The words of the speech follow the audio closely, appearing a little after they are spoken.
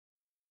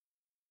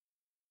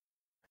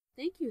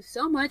Thank you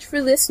so much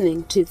for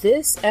listening to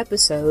this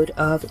episode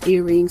of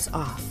Earrings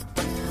Off.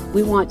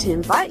 We want to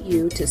invite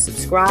you to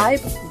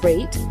subscribe,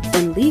 rate,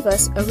 and leave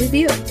us a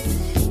review.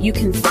 You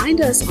can find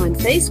us on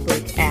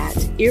Facebook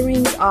at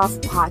Earrings Off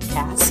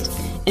Podcast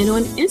and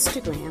on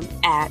Instagram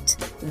at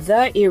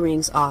The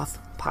Earrings Off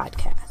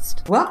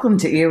Podcast. Welcome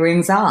to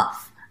Earrings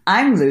Off.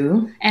 I'm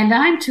Lou. And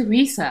I'm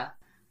Teresa.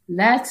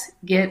 Let's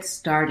get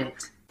started.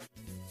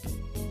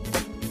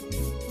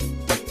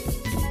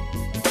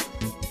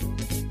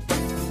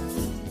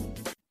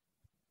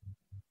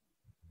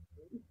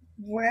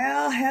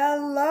 Well,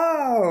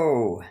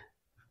 hello.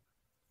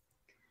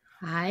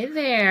 Hi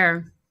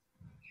there.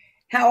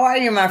 How are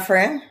you, my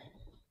friend?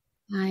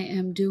 I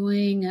am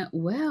doing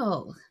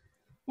well.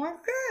 Well,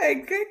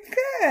 good.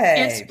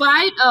 In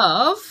spite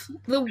of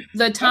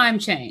the time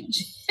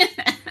change.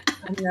 I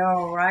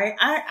know, right?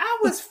 I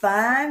was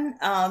fine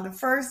the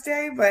first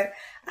day, but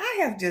I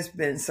have just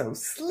been so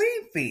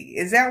sleepy.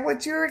 Is that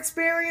what you're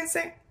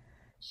experiencing?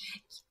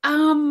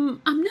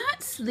 I'm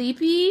not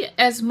sleepy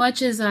as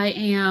much as I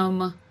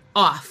am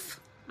off.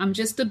 I'm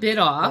just a bit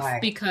off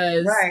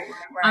because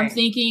I'm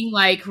thinking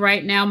like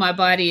right now my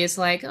body is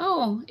like,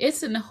 oh,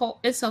 it's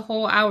a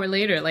whole hour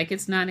later. Like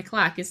it's 9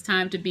 o'clock. It's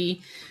time to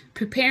be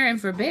preparing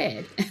for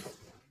bed.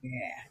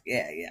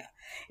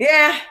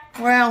 Yeah.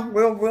 Well,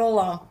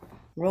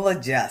 we'll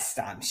adjust,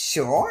 I'm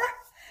sure.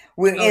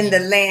 We're in the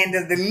land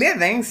of the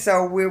living,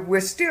 so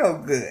we're still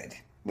good.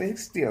 We're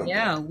still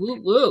good.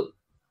 Woo woo.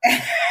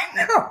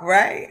 No,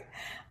 right?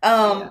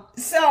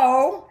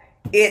 So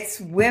it's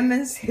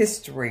Women's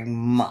History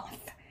Month.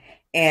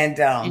 And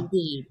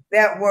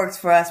that works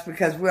for us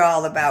because we're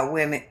all about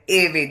women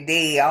every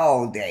day,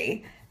 all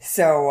day.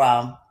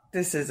 So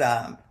this is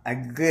a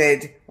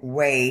good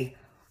way,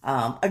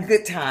 a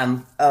good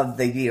time of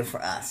the year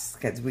for us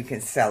because we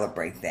can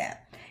celebrate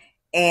that.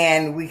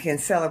 And we can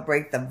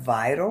celebrate the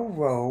vital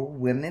role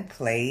women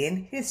play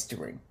in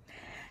history.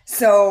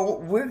 So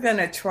we're going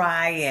to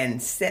try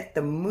and set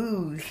the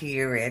mood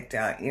here at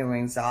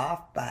Earrings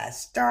Off by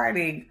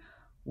starting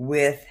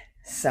with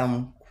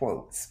some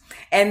quotes.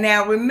 And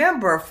now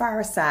remember,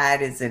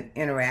 Fireside is an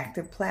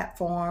interactive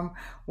platform.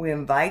 We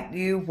invite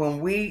you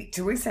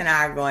Teresa and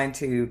I are going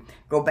to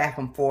go back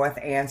and forth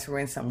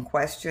answering some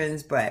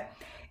questions, but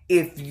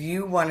if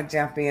you want to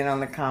jump in on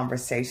the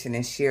conversation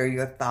and share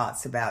your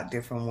thoughts about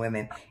different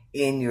women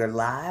in your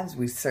lives,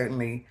 we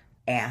certainly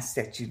ask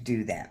that you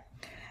do that.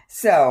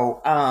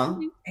 So,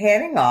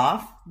 heading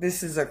off,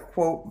 this is a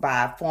quote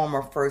by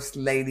former First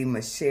Lady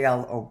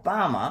Michelle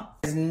Obama.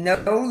 There's no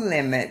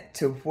limit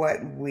to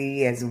what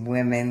we as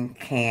women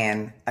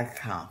can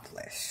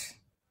accomplish.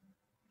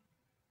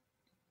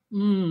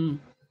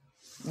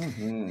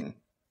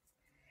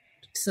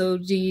 So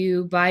do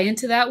you buy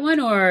into that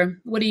one, or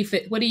what do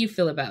you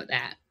feel about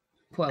that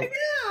quote? Yeah,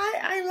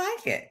 I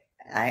like it.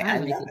 I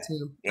like love it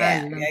too.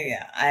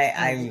 Yeah.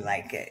 I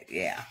like it.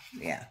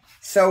 Yeah.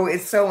 So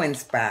it's so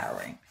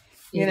inspiring.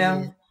 You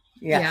know?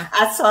 Yeah.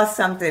 I saw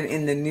something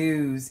in the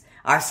news.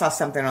 I saw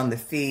something on the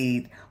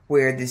feed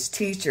where this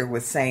teacher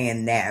was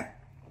saying that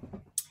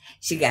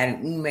she got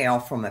an email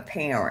from a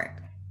parent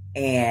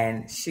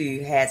and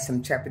she had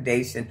some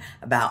trepidation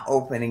about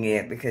opening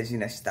it because, she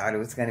thought it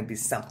was going to be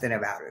something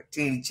about her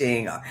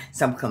teaching or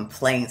some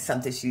complaint,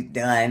 something she'd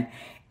done.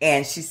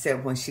 And she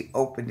said when she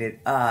opened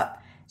it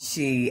up,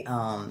 she,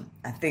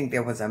 I think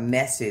there was a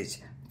message.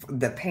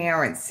 The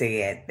parent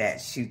said that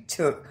she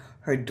took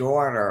her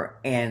daughter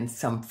and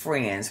some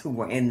friends who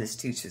were in this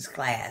teacher's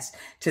class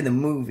to the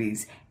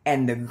movies,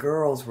 and the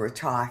girls were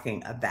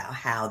talking about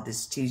how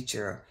this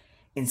teacher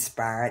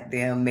inspired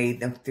them, made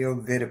them feel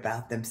good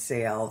about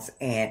themselves,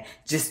 and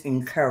just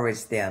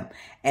encouraged them.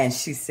 And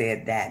she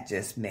said that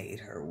just made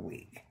her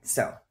weak.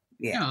 So,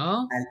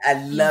 yeah,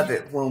 I love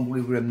it when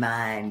we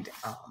remind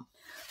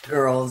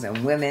girls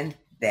and women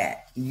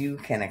that you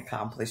can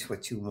accomplish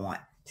what you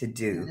want to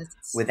do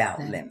without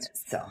limits.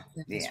 So,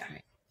 yeah.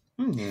 Right.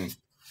 Mm-hmm.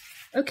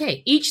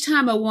 Okay, each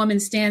time a woman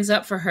stands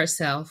up for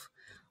herself,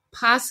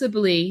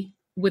 possibly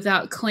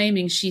without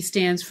claiming she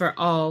stands for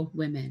all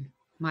women.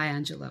 Maya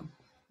Angelou.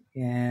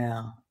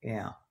 Yeah.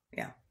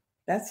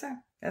 That's a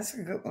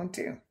good one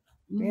too.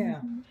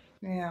 Mm-hmm.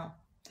 Yeah.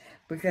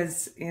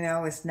 Because,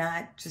 it's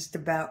not just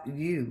about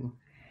you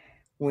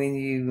when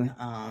you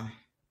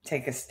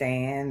take a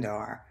stand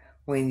or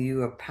when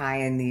you are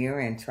pioneer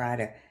and try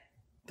to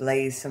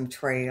blaze some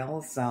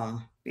trails.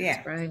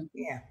 That's right.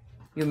 Yeah.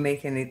 You're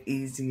making it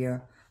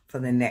easier for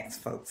the next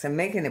folks and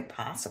making it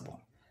possible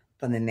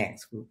for the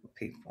next group of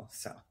people.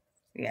 So,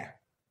 yeah.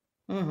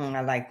 I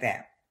like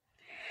that.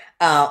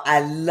 I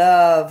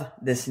love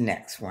this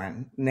next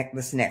one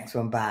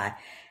by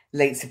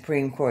late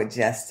Supreme Court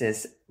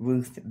Justice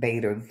Ruth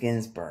Bader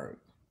Ginsburg.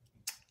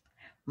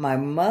 My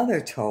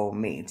mother told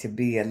me to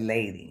be a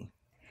lady,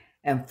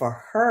 and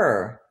for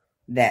her,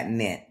 that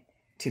meant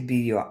to be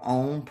your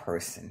own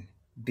person,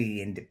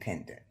 be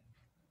independent.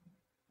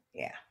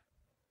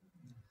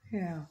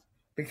 Yeah.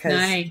 Because,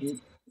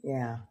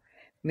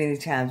 many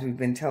times we've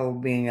been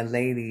told being a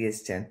lady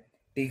is to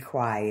be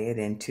quiet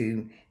and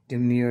to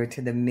demure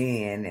to the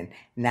men and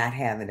not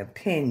have an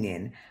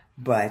opinion.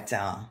 But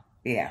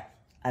yeah,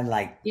 I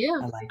like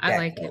I that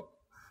like quote.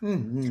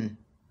 it.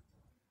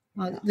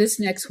 Well, this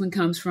next one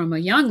comes from a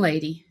young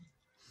lady.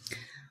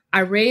 I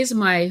raise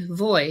my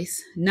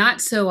voice, not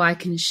so I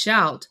can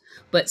shout,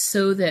 but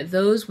so that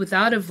those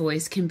without a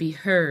voice can be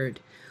heard.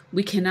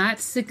 We cannot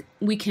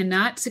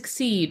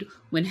succeed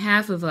when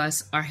half of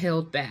us are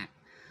held back.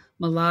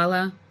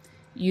 Malala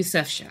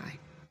Yousafzai.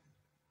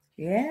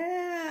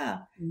 Yeah.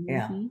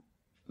 Yeah.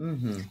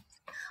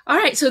 All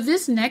right, so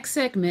this next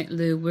segment,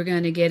 Lou, we're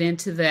going to get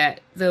into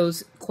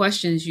those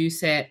questions you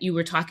said you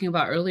were talking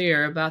about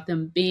earlier about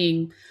them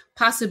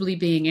possibly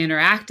being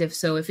interactive.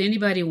 So if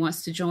anybody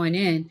wants to join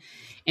in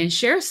and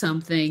share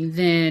something,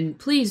 then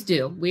please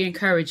do. We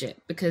encourage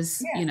it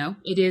because,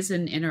 it is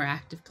an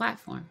interactive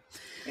platform.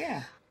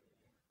 Yeah.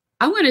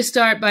 I'm going to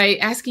start by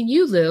asking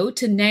you, Lou,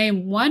 to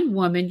name one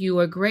woman you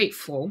are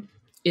grateful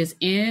is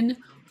in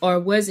or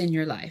was in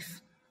your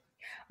life.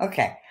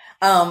 Okay.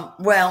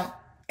 Well,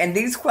 and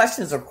these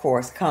questions, of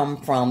course,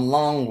 come from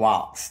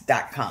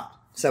longwalks.com.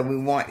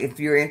 So if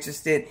you're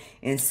interested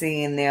in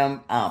seeing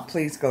them,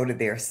 please go to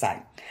their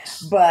site.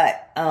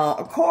 But,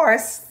 of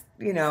course,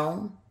 you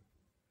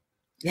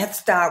have to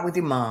start with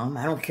your mom.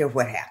 I don't care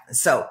what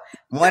happens. So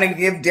I want to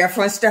give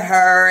deference to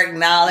her,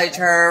 acknowledge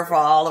her for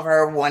all of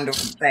her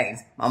wonderful things,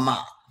 my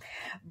mom.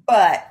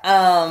 But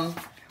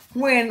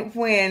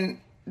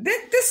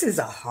this is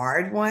a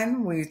hard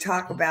one when you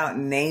talk about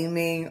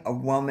naming a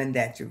woman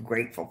that you're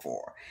grateful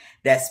for,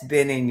 that's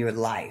been in your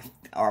life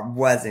or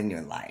was in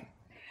your life.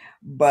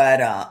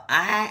 But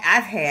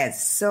I've had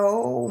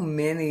so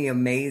many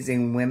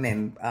amazing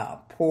women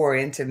pour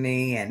into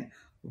me and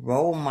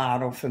role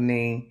model for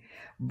me.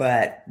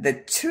 But the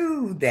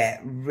two that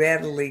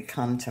readily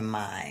come to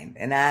mind,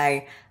 and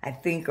I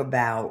think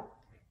about,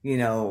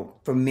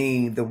 for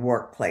me, the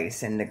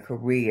workplace and the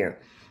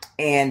career.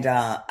 And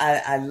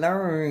I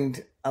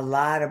learned a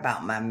lot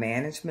about my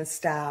management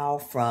style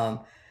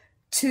from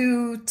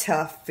two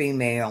tough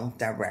female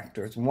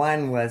directors.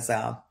 One was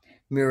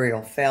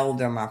Muriel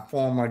Felder, my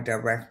former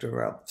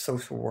director of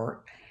social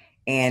work.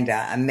 And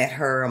I met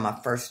her on my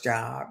first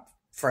job,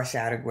 fresh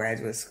out of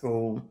graduate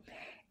school.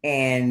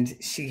 And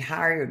she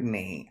hired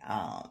me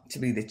to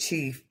be the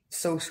chief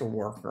social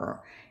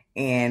worker.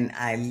 And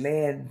I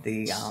led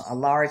a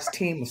large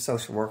team of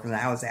social workers.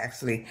 I was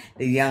actually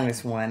the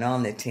youngest one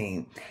on the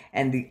team.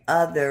 And the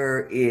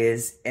other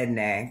is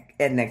Edna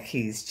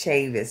Keys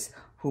Chavis,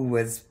 who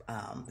was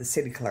the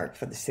city clerk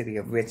for the city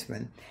of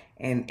Richmond.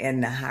 And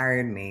Edna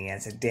hired me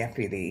as a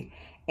deputy.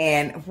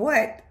 And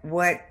what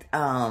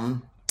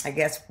I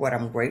guess what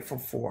I'm grateful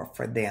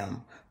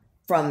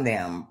from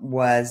them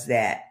was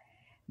that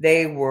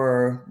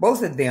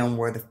both of them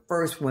were the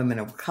first women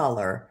of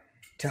color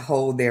to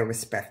hold their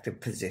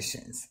respective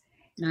positions.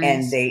 Nice.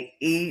 And they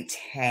each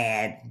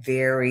had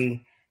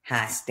very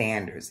high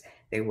standards.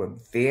 They were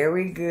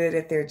very good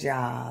at their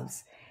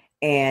jobs.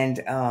 And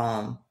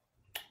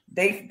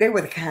they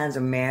were the kinds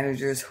of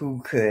managers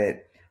who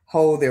could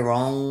hold their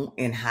own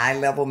in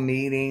high-level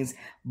meetings,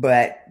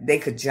 but they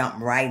could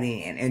jump right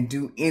in and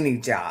do any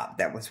job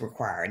that was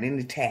required,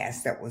 any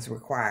task that was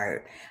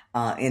required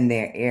in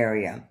their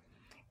area.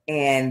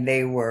 And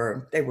they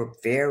were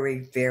very,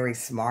 very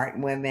smart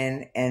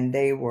women, and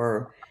they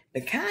were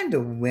the kind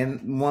of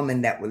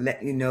woman that would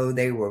let you know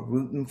they were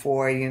rooting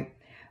for you.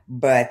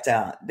 But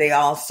they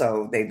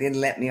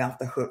didn't let me off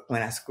the hook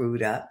when I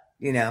screwed up.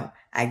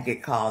 I'd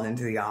get called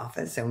into the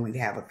office and we'd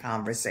have a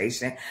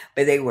conversation,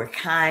 but they were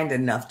kind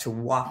enough to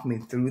walk me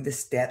through the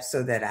steps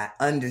so that I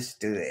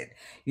understood,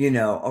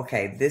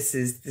 okay, this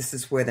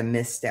is where the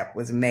misstep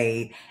was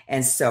made.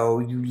 And so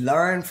you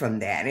learn from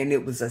that. And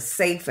it was a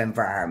safe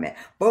environment.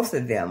 Both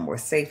of them were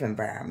safe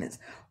environments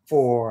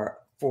for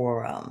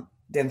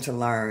them to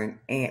learn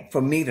and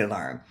for me to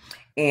learn.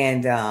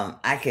 And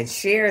I can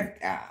share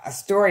a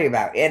story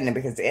about Edna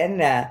because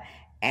Edna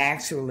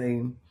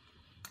actually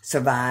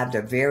survived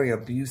a very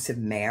abusive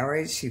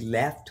marriage. She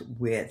left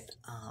with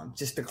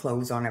just the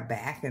clothes on her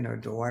back and her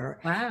daughter.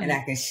 Wow. And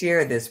I can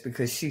share this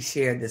because she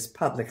shared this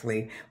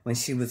publicly when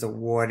she was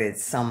awarded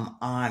some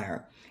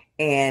honor.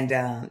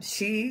 And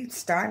she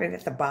started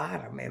at the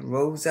bottom and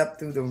rose up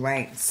through the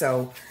ranks.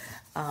 So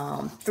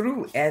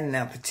through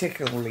Edna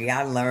particularly,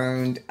 I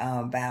learned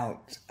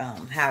about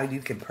how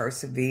you can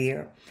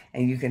persevere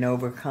and you can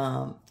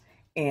overcome.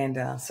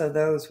 And so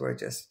those were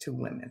just two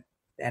women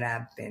that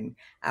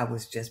I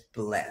was just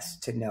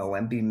blessed to know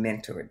and be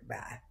mentored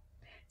by.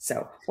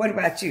 So what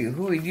about you?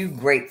 Who are you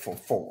grateful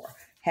for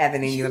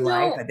having in your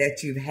life or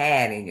that you've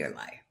had in your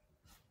life?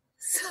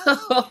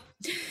 So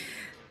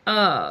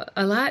a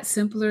lot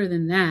simpler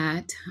than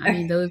that. I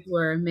mean, those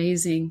were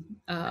amazing.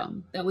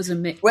 That was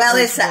amazing. Well,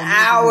 it's an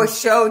hour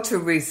show,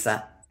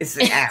 Teresa. It's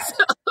an hour.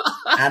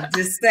 I'm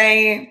just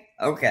saying.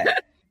 Okay.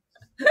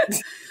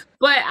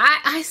 But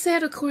I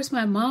said, of course,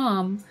 my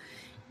mom.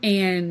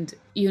 And,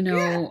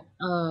 I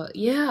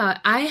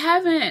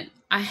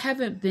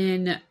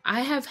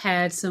have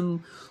had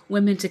some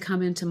women to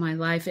come into my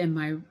life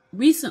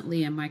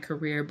recently in my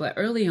career, but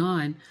early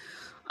on,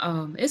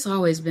 it's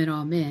always been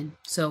all men.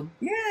 So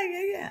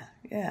yeah,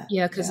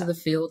 because of the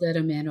field that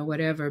I'm in or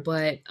whatever.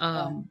 But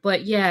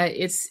yeah,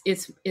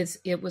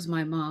 it was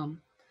my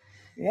mom.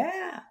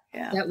 Yeah.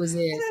 That was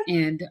it.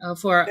 And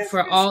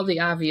for all the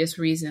obvious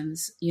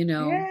reasons,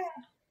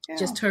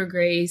 just her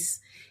grace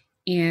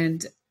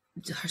and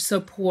her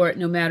support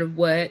no matter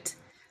what.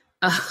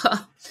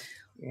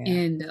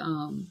 And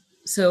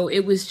so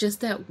it was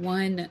just that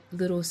one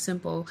little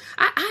simple.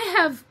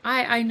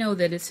 I know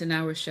that it's an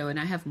hour show, and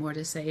I have more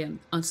to say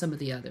on some of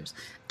the others.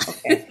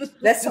 Okay,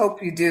 let's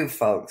hope you do,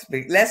 folks.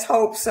 Let's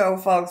hope so,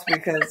 folks,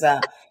 because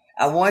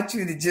I want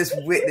you to just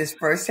witness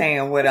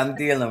firsthand what I'm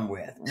dealing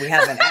with. We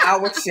have an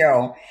hour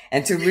show,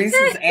 and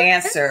Teresa's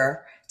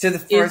answer to the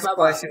first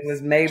question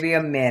was maybe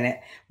a minute,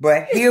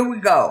 but here we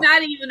go.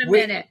 Not even a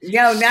minute.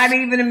 No, not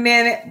even a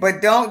minute.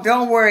 But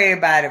don't worry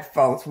about it,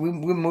 folks. We're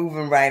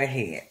moving right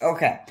ahead.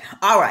 Okay.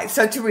 All right.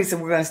 So Teresa,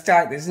 we're going to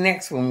start this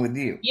next one with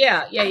you.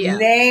 Yeah.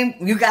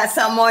 You got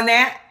something on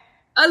that?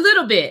 A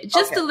little bit,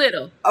 just a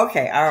little.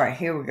 Okay. All right.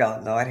 Here we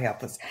go. Lord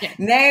help us. Yeah.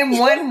 Name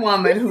one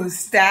woman whose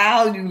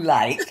style you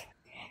like.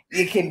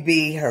 It can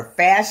be her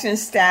fashion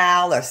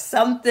style or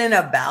something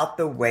about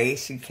the way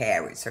she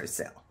carries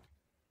herself.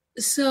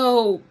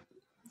 So,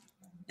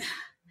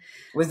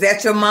 was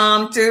that your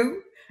mom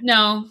too?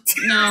 No,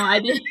 I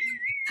didn't.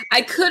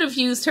 I could have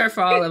used her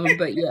for all of them,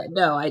 but yeah,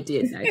 no, I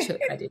didn't. I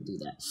didn't do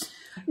that.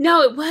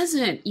 No, it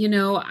wasn't.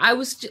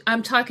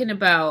 I'm talking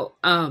about.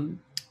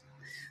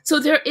 So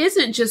there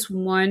isn't just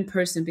one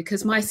person,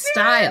 because my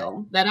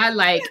style that I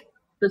like,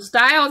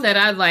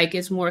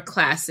 is more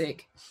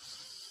classic.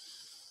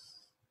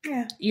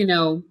 Yeah.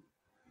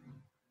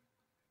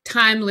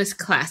 Timeless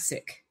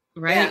classic,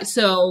 right? Yeah.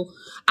 So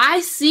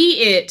I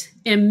see it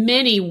in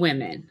many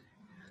women.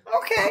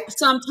 Okay.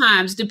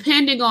 Sometimes,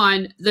 depending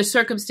on the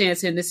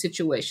circumstance and the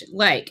situation,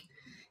 like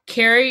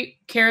Kerry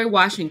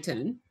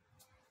Washington.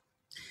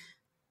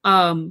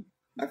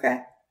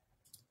 Okay.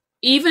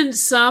 Even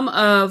some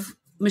of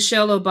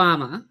Michelle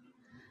Obama,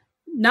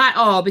 not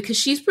all, because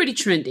she's pretty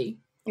trendy,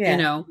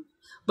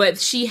 but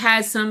she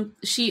has some.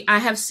 I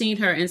have seen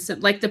her in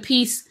some, like the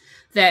piece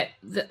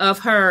of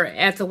her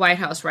at the White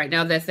House right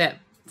now. That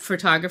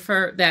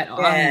photographer, that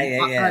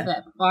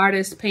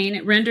artist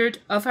rendered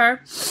of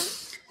her.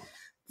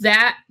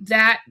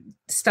 That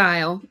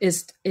style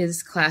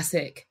is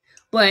classic,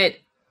 but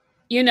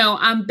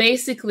I'm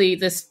basically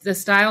the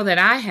style that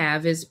I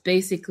have is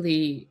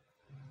basically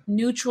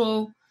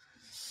neutral,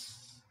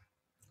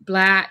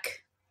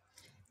 Black,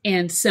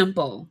 and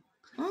simple.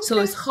 Okay. So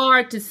it's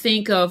hard to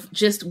think of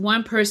just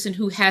one person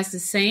who has the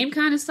same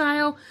kind of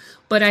style,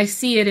 but I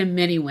see it in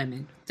many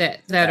women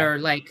that are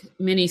like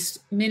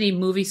many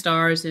movie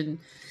stars, and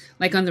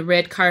like on the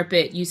red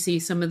carpet, you see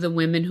some of the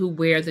women who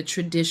wear the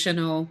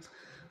traditional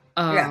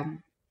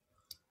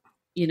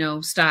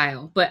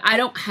style, but I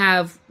don't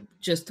have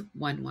just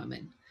one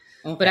woman,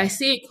 but I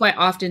see it quite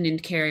often in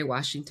Kerry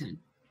Washington.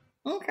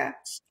 Okay.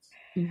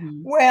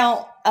 Mm-hmm.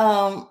 Well,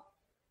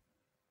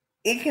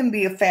 it can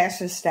be a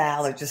fashion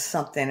style or just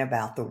something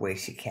about the way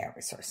she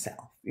carries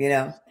herself,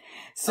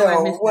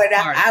 So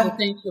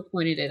thanks for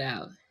pointing it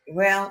out.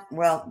 Well,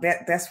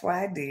 that's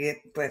why I did,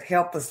 but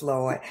help us,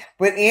 Lord.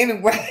 But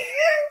anyway.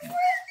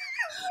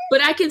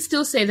 But I can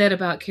still say that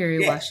about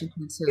Kerry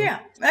Washington too.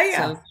 Yeah.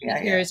 So she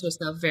carries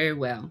herself very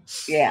well.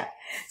 Yeah.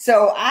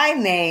 So I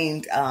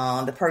named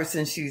the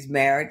person, she's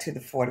married to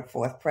the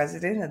 44th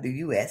president of the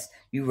U.S.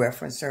 You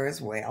referenced her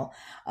as well.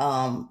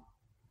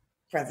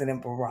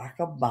 President Barack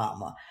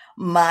Obama.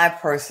 My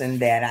person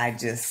that I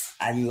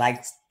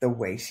liked the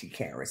way she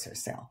carries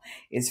herself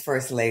is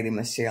First Lady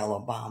Michelle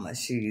Obama.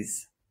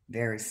 She's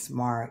very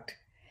smart.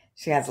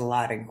 She has a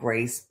lot of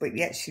grace, but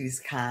yet she's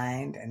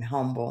kind and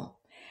humble.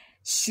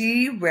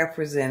 She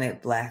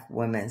represented Black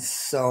women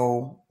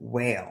so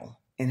well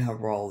in her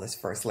role as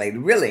First Lady.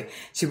 Really,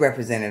 she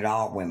represented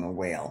all women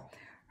well.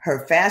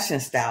 Her fashion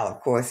style,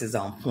 of course, is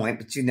on point,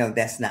 but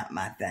that's not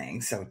my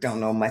thing. So don't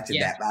know much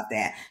about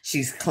that.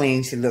 She's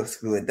clean. She looks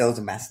good. Those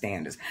are my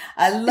standards.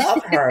 I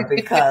love her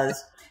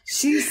because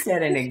she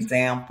set an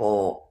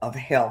example of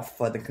health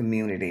for the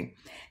community,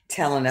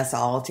 telling us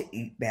all to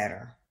eat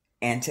better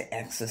and to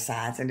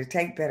exercise and to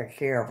take better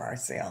care of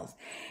ourselves.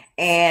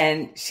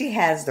 And she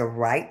has the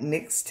right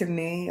mix to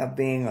me of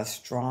being a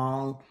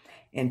strong,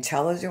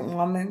 intelligent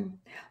woman,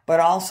 but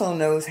also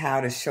knows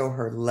how to show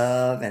her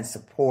love and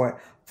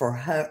support for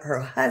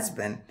her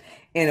husband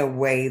in a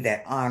way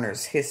that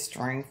honors his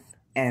strength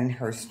and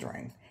her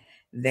strength.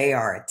 They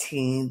are a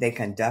team. They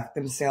conduct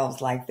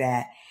themselves like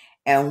that.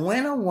 And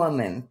when a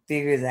woman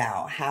figures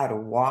out how to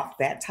walk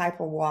that type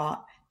of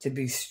walk, to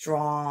be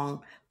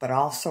strong, but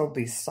also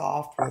be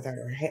soft with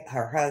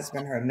her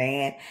husband, her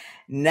man,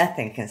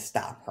 nothing can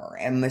stop her.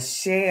 And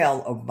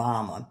Michelle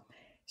Obama,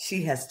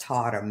 she has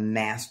taught a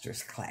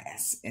master's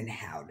class in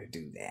how to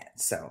do that.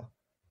 So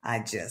I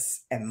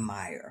just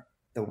admire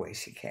the way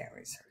she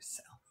carries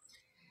herself.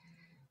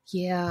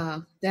 Yeah,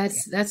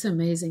 that's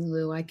amazing,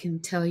 Lou. I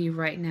can tell you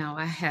right now,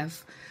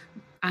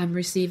 I'm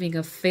receiving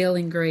a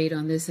failing grade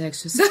on this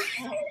exercise.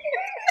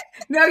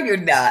 No, you're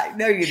not.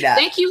 No, you're not.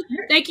 Thank you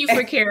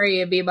for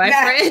carrying me, my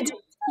friend.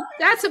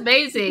 That's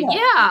amazing.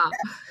 Yeah.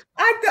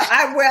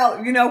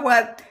 Well, you know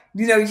what?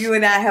 You know, you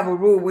and I have a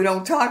rule. We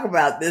don't talk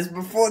about this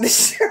before the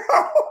show.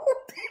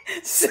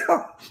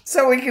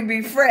 so we can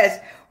be fresh.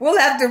 We'll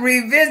have to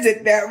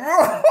revisit that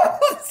rule.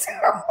 So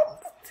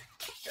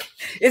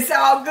it's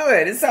all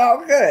good. It's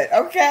all good.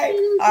 Okay.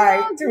 All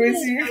right,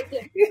 Teresa.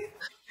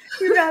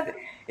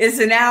 It's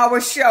an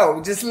hour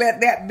show. Just let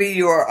that be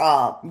your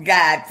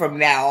guide from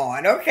now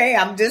on. Okay.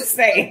 I'm just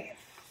saying.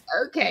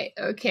 Okay.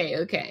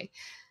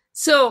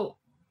 So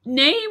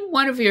name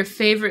one of your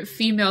favorite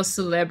female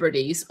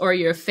celebrities or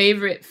your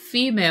favorite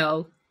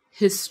female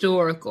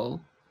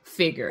historical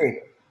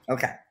figure.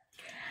 Okay.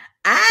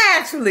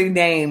 I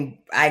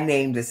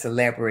named a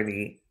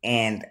celebrity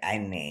and I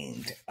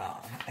named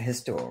a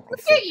historical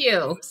figure. Look at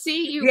you.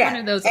 See, you're one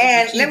of those.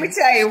 And let me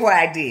tell you what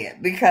I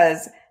did,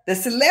 because the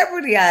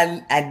celebrity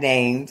I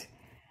named,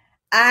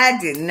 I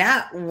did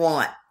not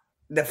want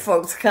the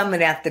folks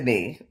coming after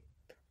me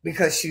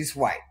because she's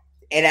white.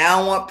 And I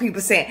don't want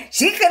people saying,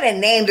 she could have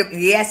named him.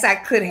 Yes, I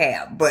could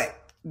have. But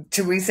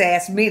Teresa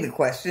asked me the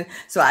question.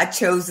 So I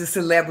chose the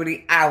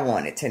celebrity I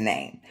wanted to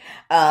name.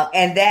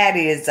 And that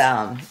is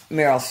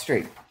Meryl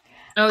Streep.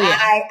 Oh,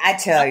 yeah. I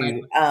tell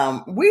you,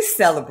 we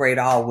celebrate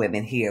all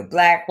women here.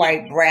 Black,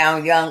 white,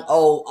 brown, young,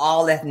 old,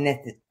 all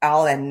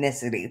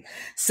ethnicities.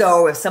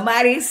 So if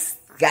somebody's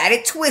got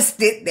it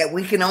twisted that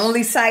we can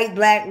only cite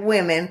black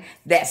women,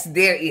 that's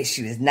their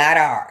issue. It's not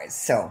ours.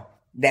 So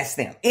that's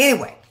them.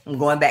 Anyway, I'm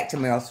going back to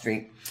Meryl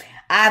Streep.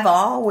 I've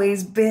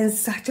always been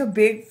such a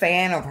big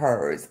fan of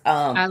hers.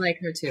 I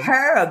like her too.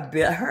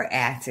 Her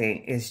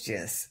acting is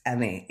just,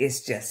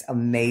 it's just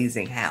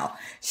amazing how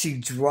she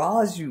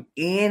draws you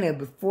in, and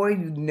before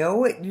you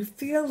know it, you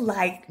feel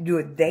like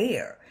you're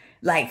there.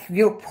 Like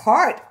you're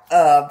part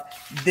of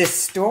this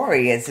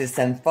story as it's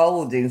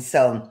unfolding.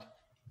 So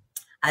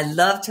I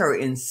loved her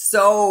in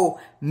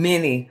so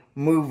many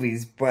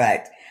movies,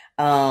 but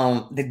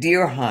The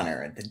Deer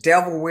Hunter, The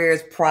Devil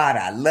Wears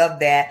Prada. I love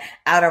that.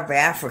 Out of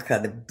Africa,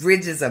 The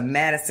Bridges of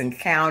Madison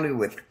County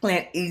with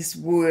Clint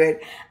Eastwood.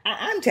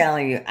 I'm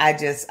telling you, I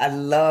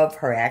love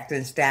her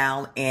acting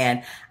style,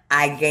 and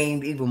I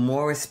gained even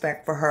more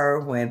respect for her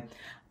when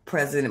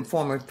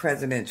former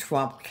President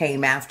Trump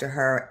came after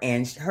her,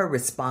 and her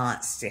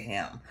response to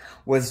him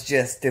was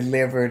just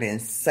delivered in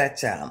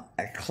such a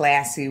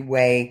classy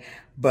way.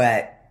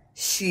 But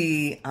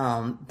she,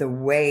 the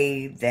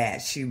way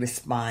that she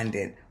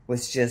responded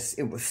was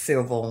it was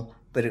civil,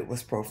 but it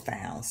was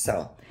profound.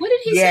 So what did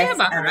he say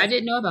about her? I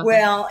didn't know about that.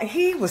 Well,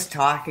 he was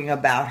talking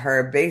about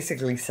her,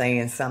 basically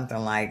saying something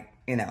like,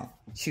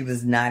 she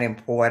was not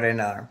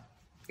important, or,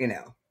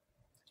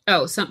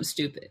 Oh, something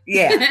stupid.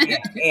 Yeah.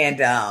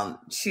 And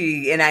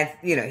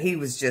he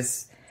was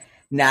just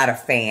not a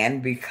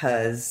fan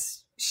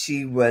because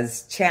she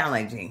was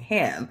challenging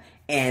him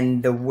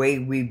and the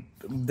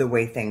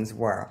way things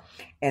were.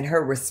 And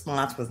her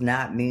response was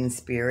not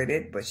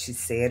mean-spirited, but she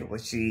said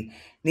what she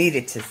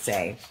needed to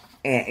say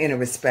in a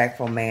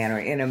respectful manner,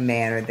 in a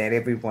manner that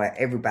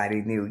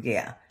everybody knew,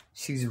 yeah,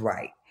 she's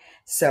right.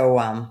 So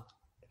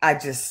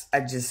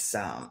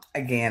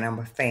again, I'm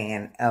a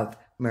fan of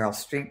Meryl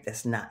Streep.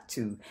 That's not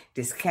to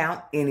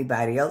discount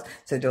anybody else.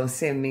 So don't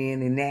send me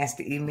any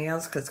nasty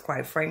emails, because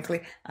quite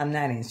frankly, I'm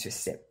not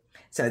interested.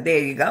 So there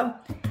you go.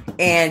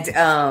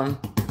 And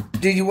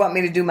do you want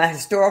me to do my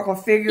historical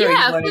figure?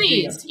 Yeah,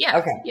 please. Yeah.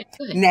 Okay. Yeah,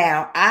 go ahead.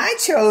 Now, I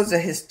chose a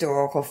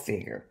historical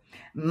figure.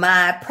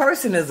 My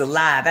person is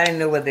alive. I didn't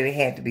know whether they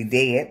had to be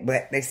dead,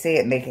 but they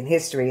said making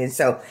history. And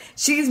so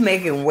she's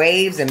making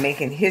waves and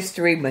making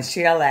history.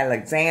 Michelle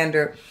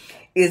Alexander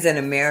is an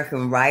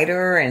American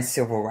writer and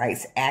civil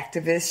rights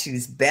activist.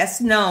 She's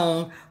best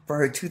known for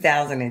her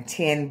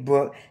 2010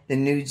 book, The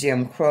New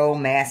Jim Crow,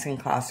 Mass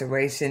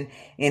Incarceration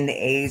in the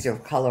Age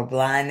of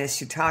Colorblindness.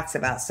 She talks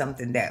about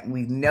something that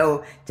we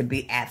know to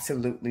be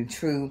absolutely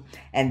true,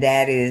 and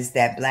that is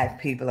that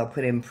Black people are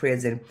put in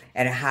prison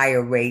at a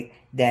higher rate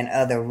than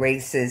other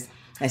races.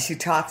 And she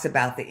talks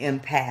about the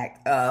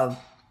impact of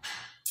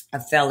a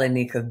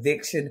felony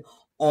conviction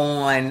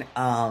on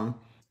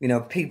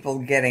people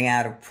getting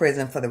out of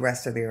prison for the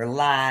rest of their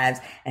lives,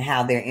 and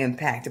how they're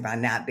impacted by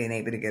not being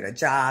able to get a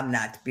job,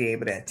 not to be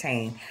able to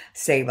attain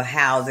stable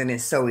housing.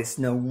 And so it's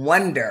no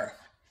wonder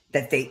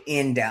that they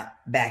end up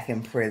back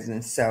in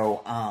prison.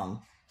 So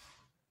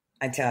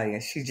I tell you,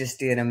 she just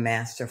did a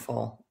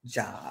masterful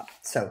job.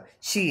 So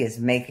she is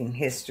making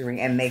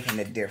history and making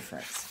a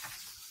difference.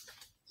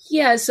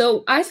 Yeah,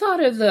 so I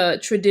thought of the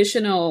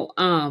traditional,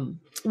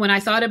 when I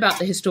thought about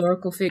the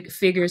historical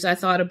figures, I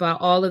thought about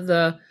all of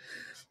the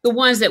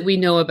ones that we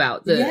know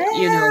about,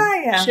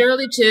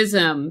 Shirley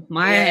Chisholm,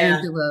 Maya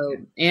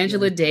Angelou,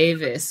 Angela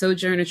Davis,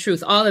 Sojourner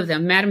Truth, all of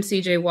them, Madam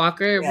C.J.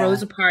 Walker,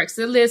 Rosa Parks,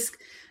 the list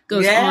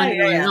goes on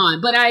and on.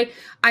 But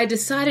I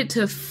decided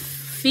to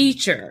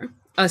feature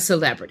a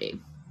celebrity.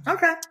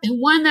 Okay.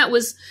 And one that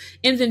was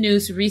in the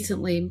news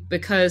recently,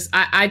 because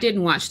I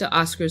didn't watch the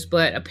Oscars,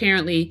 but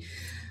apparently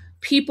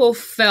people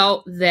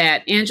felt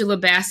that Angela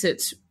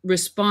Bassett's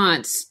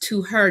response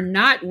to her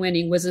not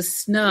winning was a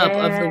snub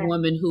of the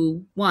woman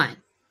who won.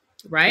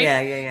 Right?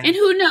 Yeah. And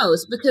who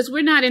knows? Because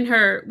we're not in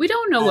her, we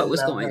don't know what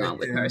was going on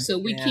with her. So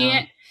we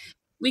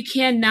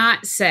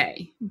cannot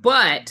say.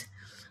 But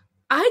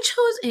I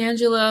chose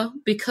Angela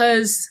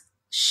because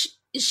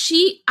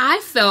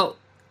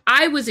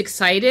I was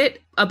excited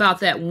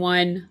about that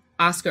one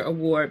Oscar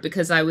award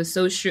because I was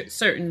so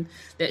certain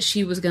that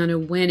she was going to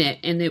win it.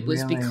 And it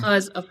was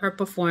because of her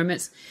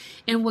performance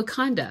in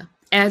Wakanda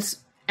as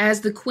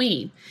the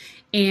queen.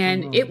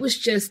 And it was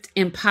just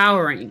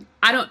empowering.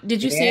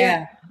 Did you see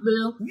it,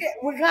 Lou? Yeah,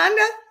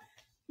 Wakanda?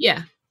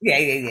 Yeah.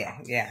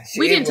 Yeah.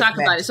 We didn't talk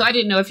about it, so I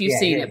didn't know if you've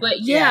seen it. But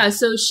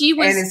so she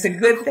was. And it's a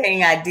good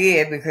thing I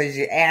did because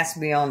you asked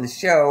me on the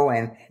show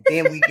and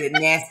then we get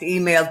nasty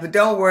emails. But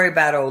don't worry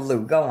about old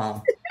Lou. Go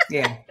on.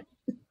 Yeah.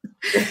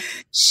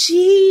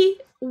 She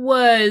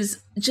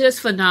was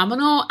just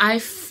phenomenal. I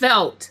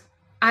felt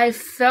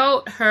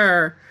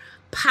her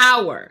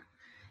power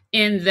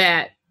in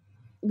that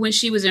when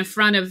she was in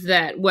front of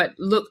that, what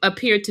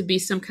appeared to be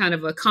some kind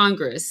of a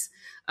Congress,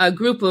 a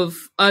group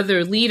of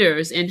other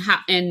leaders, and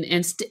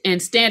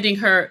standing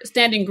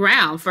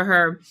ground for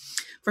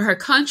her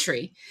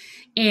country,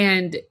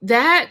 and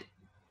that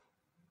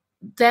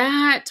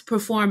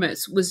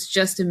performance was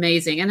just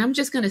amazing. And I'm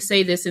just going to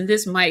say this, and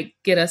this might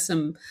get us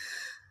some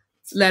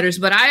letters,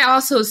 but I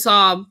also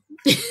saw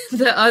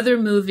the other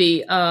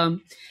movie,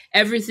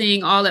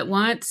 Everything All at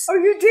Once. Oh,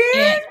 you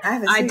did?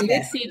 I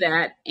did see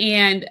that,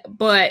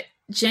 but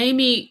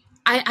Jamie,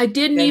 I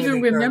didn't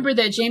even remember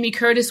that Jamie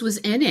Curtis was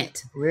in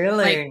it.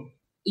 Really?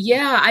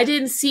 I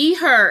didn't see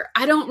her.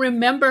 I don't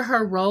remember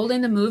her role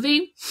in the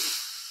movie.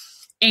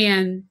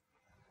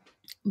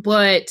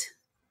 But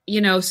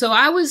so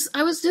I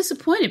was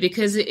disappointed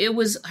because it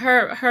was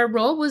her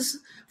role was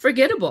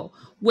forgettable,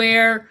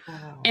 where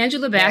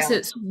Angela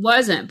Bassett's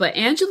wasn't. But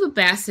Angela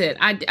Bassett,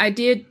 I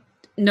did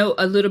know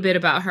a little bit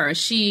about her.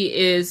 She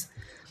is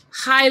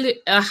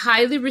a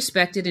highly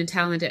respected and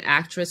talented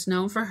actress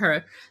known for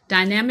her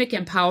dynamic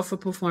and powerful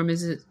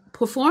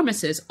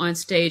performances on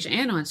stage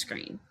and on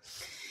screen.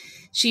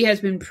 She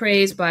has been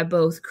praised by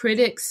both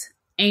critics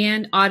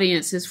and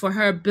audiences for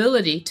her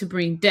ability to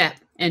bring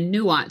depth and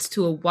nuance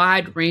to a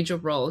wide range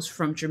of roles,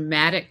 from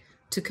dramatic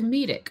to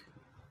comedic.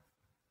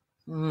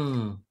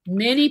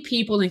 Many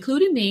people,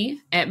 including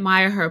me,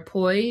 admire her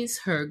poise,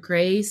 her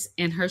grace,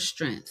 and her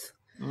strength.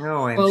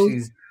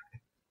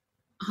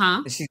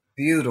 She's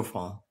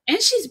beautiful.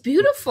 And she's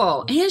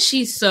beautiful. And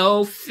she's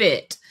so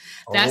fit.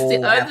 That's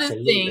the other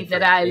thing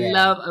that I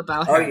love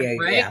about her.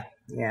 Right?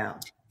 Yeah.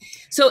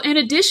 So in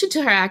addition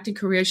to her acting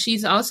career,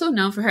 she's also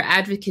known for her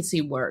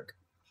advocacy work,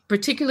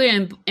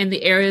 particularly in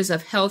the areas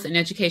of health and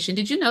education.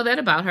 Did you know that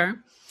about her?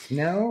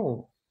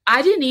 No.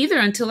 I didn't either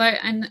until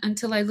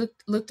I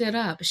looked it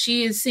up.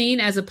 She is seen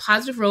as a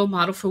positive role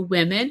model for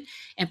women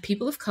and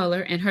people of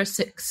color, and her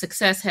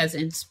success has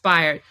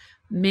inspired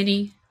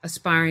many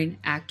aspiring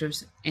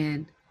actors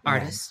and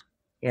artists.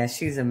 Yeah,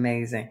 she's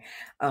amazing.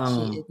 She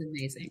is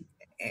amazing.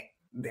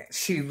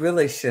 She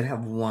really should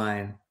have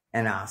won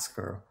an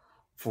Oscar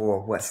for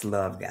What's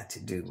Love Got to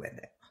Do with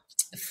It.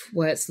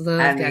 What's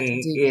Love Got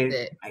to Do with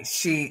It?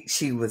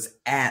 She was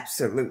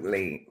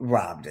absolutely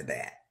robbed of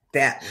that.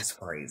 That was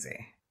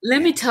crazy.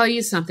 Let me tell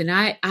you something.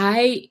 I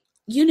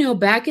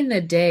back in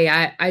the day,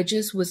 I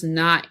just was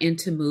not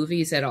into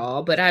movies at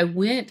all, but I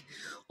went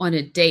on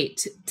a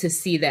date to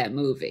see that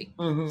movie.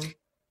 Mm-hmm.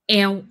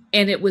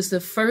 And it was the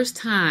first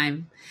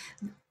time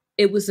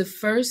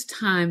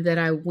that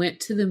I went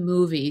to the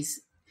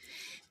movies.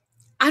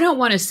 I don't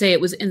want to say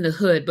it was in the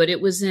hood, but it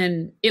was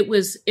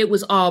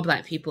all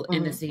Black people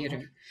in the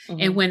theater.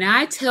 Mm-hmm. And when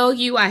I tell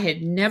you I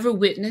had never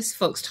witnessed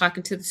folks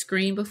talking to the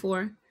screen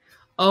before,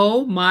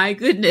 oh my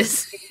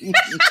goodness.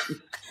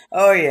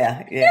 Oh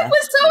yeah. It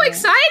was so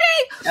exciting.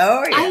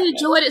 Oh yeah. I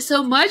enjoyed it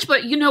so much,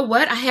 but you know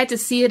what? I had to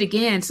see it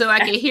again so I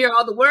could hear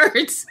all the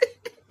words.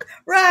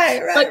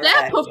 Right. But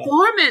that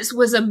performance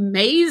was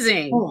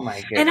amazing. Oh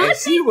my goodness. And I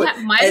think that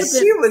might have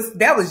been.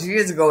 That was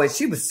years ago, and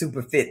she was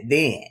super fit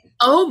then.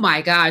 Oh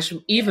my gosh,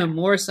 even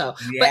more so.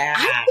 Yeah. But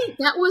I think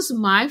that was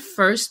my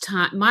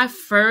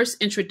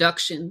first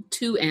introduction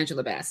to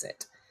Angela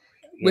Bassett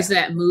was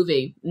that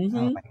movie. Mm-hmm.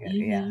 Oh my God.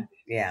 Mm-hmm.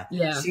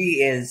 Yeah.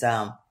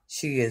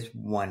 She is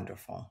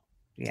wonderful.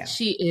 Yeah,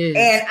 she is.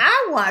 And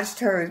I watched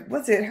her.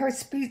 Was it her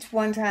speech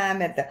one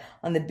time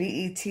on the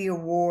BET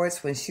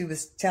Awards when she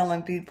was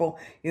telling people,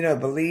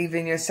 believe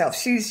in yourself.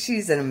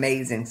 She's an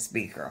amazing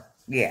speaker.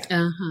 Yeah.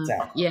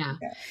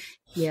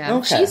 Yeah.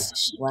 Okay.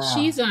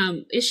 She's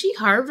is she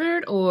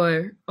Harvard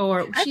or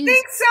I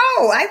think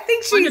so. I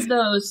think she's one of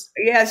those.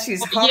 Yeah,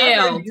 she's Harvard,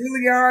 Yale,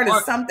 Juilliard,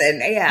 or something.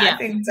 Yeah, I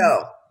think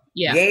so.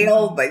 Yeah.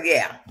 Yale, but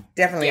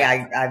definitely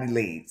Ivy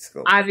League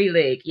school. Ivy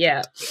League,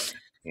 yeah.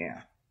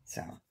 Yeah.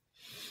 So,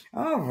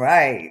 all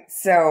right.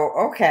 So,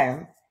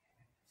 okay.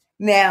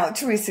 Now,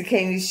 Teresa,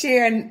 can you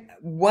share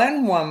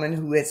one woman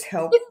who has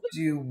helped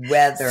you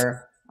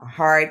weather a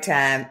hard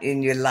time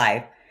in your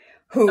life?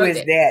 Who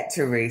is that,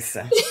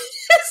 Teresa?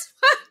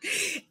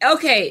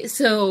 Okay,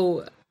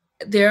 so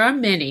there are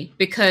many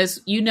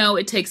because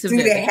it takes a Do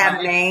village. they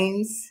have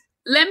names?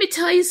 Let me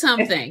tell you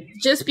something.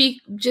 Just give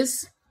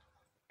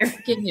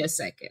me a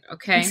second,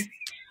 okay?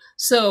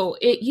 So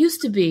it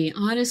used to be,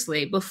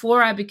 honestly,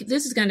 before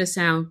this is going to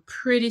sound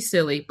pretty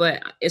silly,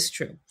 but it's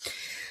true.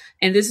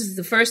 And this is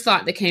the first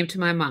thought that came to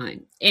my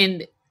mind.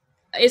 And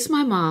it's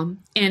my mom.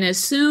 And as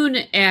soon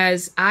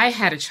as I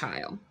had a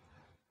child,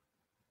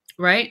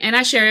 right? And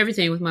I share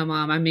everything with my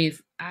mom. I mean,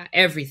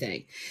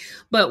 everything.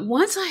 But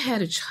once I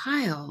had a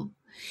child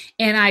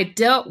and I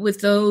dealt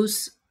with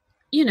those,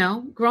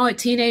 growing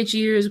teenage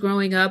years,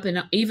 growing up,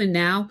 and even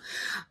now,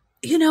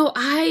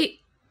 I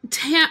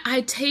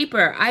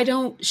taper. I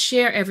don't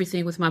share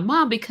everything with my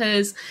mom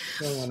because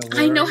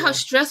I know how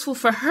stressful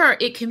for her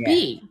it can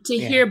be to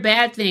hear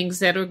bad things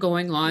that are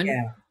going on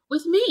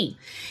with me.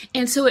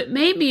 And so it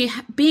made me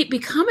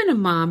becoming a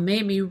mom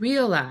made me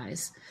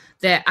realize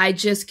that I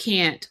just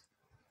can't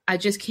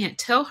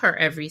tell her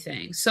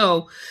everything.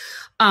 So,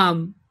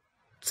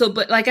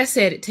 but like I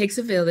said, it takes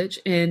a village.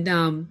 And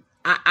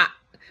I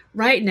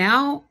right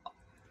now,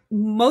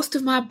 most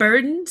of my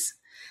burdens,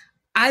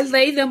 I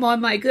lay them on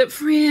my good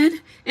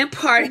friend and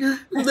partner,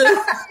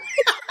 Lou.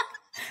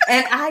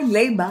 And I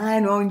lay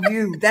mine on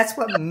you. That's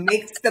what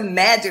makes the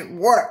magic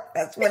work.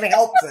 That's what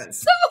helps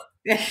us.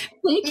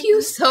 Thank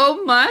you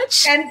so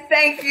much. And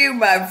thank you,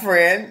 my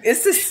friend.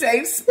 It's a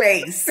safe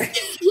space.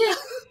 Yeah.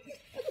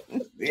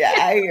 Yeah,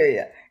 I hear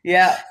you.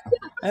 Yeah.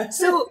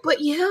 So,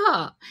 but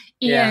yeah.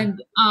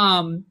 And,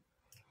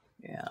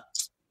 yeah.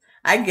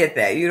 I get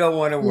that. You don't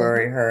want to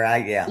worry her.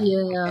 Yeah.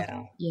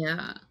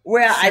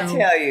 Well, I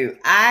tell you,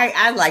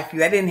 I like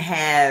you. I didn't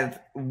have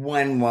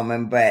one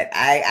woman, but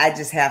I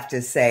just have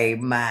to say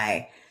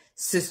my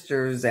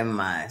sisters and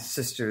my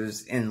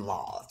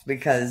sisters-in-laws,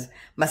 because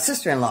my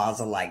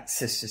sister-in-laws are like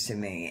sisters to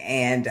me.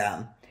 And,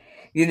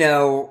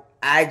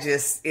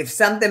 if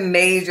something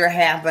major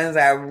happens,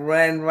 I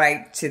run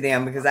right to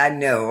them because I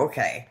know,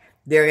 okay,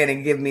 they're going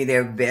to give me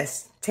their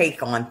best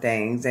take on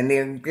things and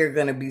they're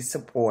going to be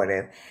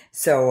supportive.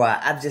 So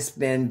I've just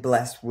been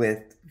blessed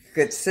with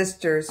good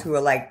sisters who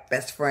are like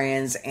best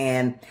friends.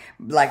 And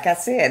like I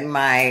said,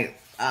 my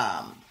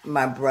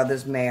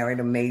brothers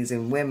married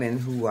amazing women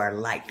who are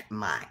like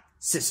my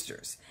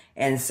sisters.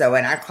 And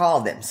I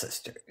call them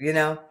sister,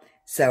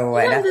 So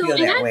and I feel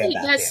that way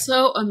about that's them.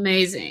 So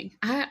amazing.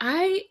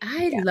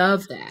 I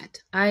love that.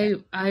 I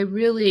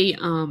really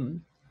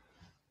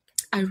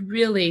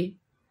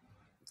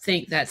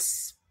think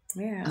that's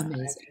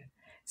amazing.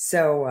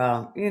 So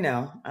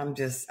I'm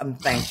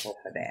thankful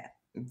for that.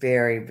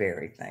 Very,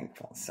 very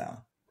thankful. So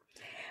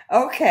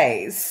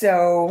okay,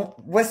 so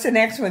what's the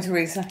next one,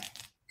 Teresa?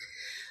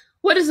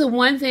 What is the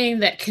one thing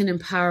that can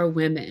empower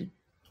women?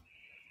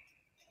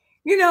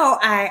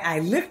 I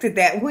looked at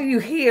that. When you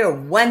hear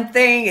one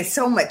thing, it's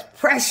so much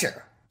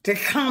pressure to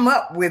come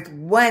up with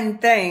one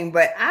thing.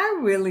 But I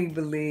really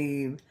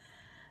believe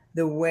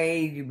the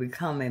way you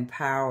become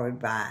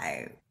empowered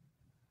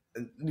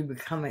you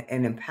become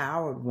an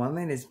empowered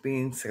woman is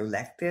being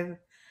selective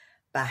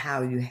by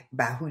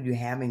who you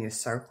have in your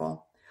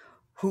circle,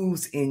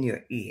 who's in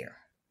your ear.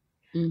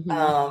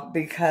 Mm-hmm.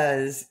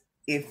 Because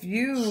if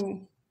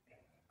you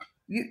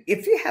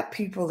have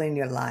people in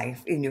your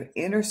life, in your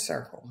inner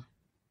circle,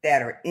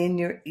 that are in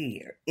your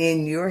ear,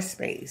 in your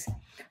space,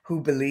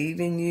 who believe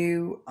in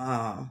you,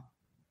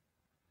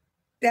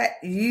 that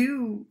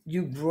you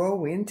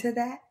grow into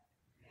that,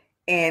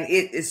 and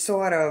it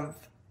sort of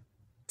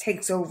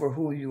takes over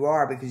who you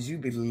are because you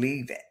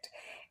believe it.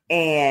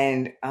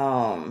 And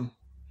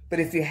but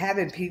if you're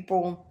having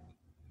people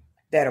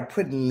that are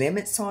putting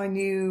limits on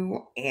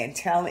you and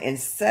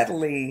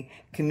subtly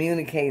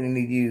communicating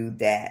to you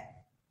that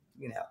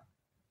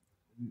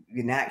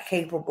you're not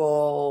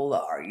capable,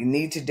 or you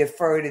need to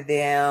defer to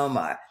them,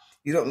 or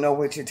you don't know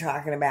what you're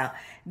talking about,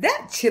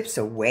 that chips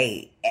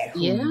away at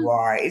who you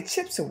are. It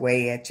chips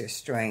away at your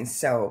strengths.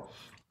 So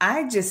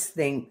I just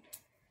think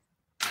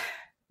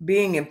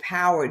being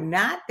empowered,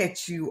 not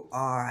that you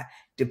are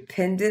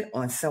dependent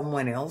on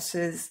someone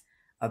else's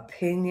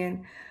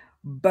opinion,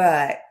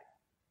 but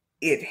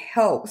it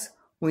helps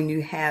when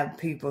you have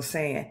people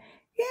saying,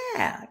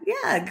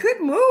 yeah, good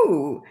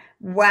move.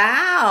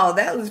 Wow,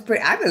 that was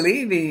pretty. I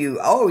believe in you.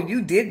 Oh,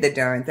 you did the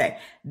darn thing.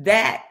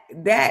 That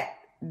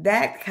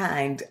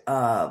kind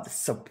of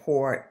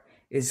support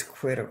is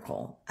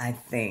critical, I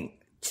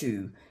think,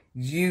 to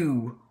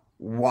you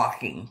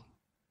walking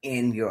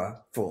in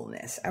your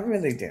fullness. I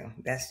really do.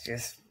 That's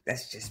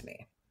just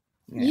me.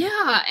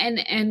 Yeah,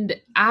 and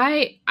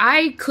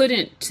I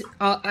couldn't.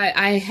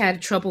 I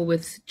had trouble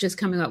with just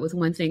coming up with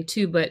one thing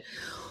too, but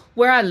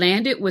where I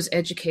landed was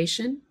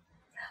education.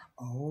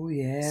 Oh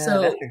yeah.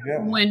 So that's a good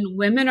one. When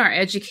women are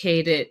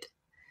educated,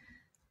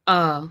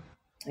 that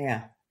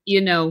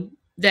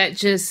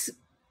just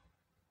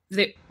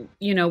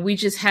we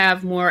just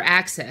have more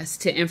access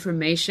to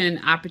information,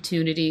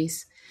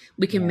 opportunities.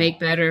 We can make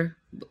better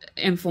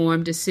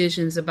informed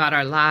decisions about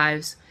our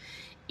lives.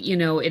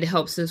 It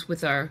helps us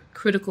with our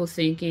critical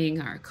thinking,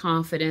 our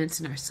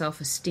confidence, and our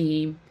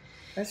self-esteem.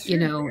 That's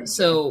true.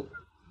 So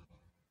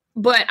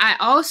but I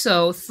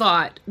also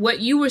thought what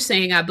you were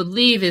saying, I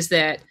believe, is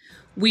that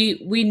we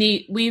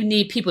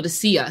need people to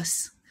see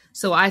us.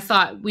 So I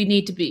thought we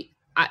need to be.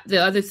 The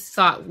other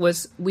thought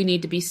was we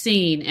need to be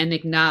seen and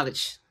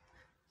acknowledged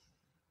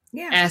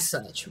as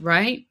such,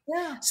 right?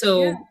 Yeah.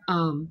 So,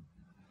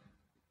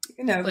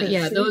 but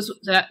yeah,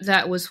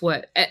 that was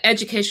what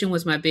education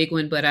was my big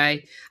one. But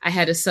I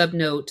had a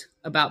subnote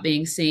about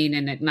being seen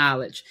and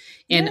acknowledged,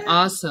 and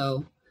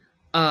also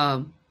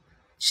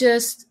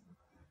just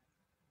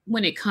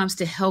when it comes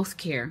to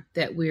healthcare,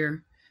 that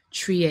we're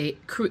treated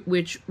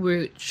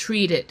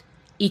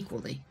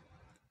equally,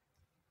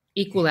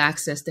 equal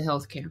access to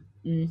healthcare.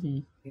 Mm-hmm.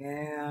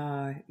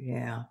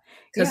 Yeah.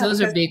 Because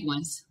those are big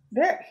ones.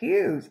 They're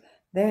huge.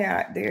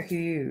 They're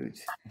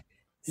huge.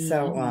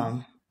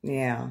 So,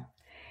 yeah.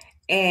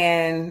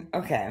 And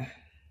okay.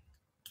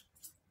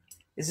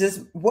 Is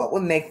this what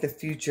would make the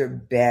future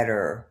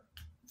better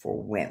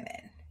for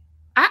women?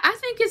 I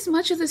think it's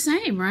much of the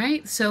same,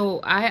 right?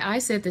 So I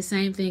said the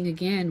same thing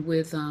again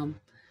with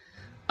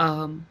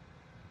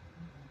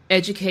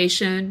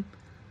education,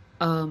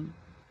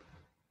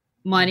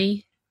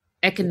 money,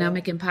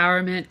 economic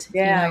empowerment.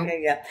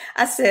 Yeah.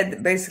 I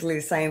said basically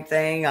the same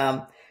thing.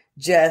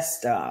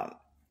 Just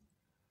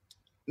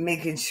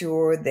making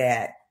sure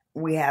that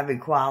we have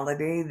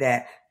equality,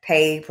 that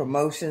pay,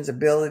 promotions,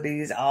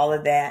 abilities, all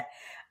of that.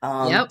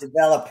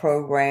 Develop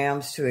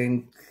programs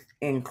to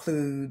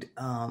include,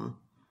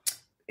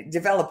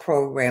 develop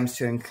programs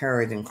to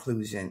encourage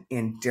inclusion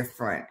in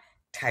different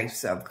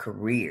types of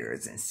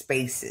careers and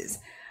spaces.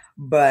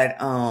 But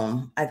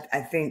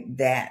I think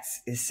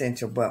that's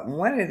essential. But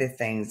one of the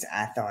things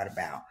I thought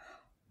about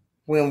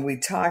when we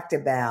talked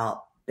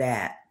about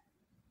that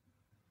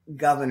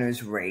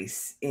governor's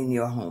race in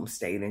your home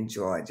state in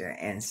Georgia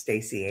and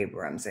Stacey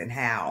Abrams and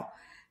how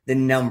the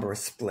numbers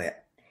split,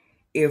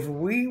 if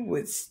we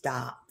would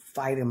stop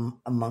fighting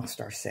amongst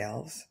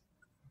ourselves,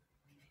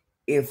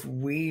 if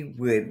we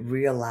would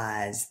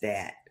realize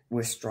that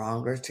we're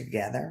stronger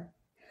together,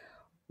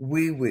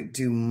 we would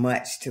do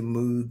much to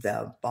move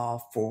the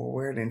ball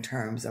forward in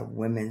terms of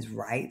women's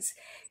rights.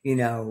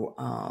 You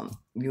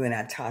and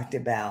I talked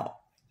about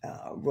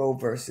Roe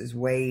versus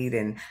Wade,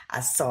 and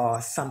I saw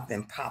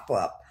something pop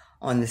up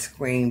on the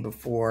screen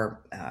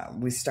before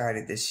we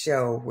started this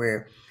show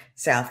where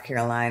South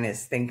Carolina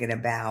is thinking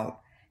about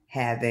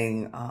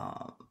having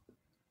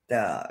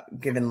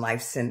giving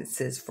life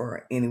sentences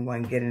for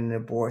anyone getting an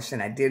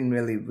abortion. I didn't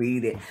really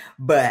read it,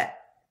 but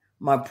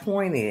my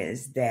point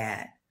is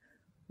that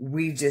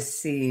we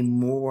just see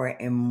more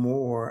and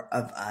more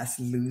of us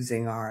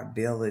losing our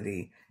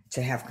ability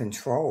to have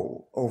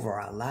control over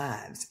our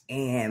lives.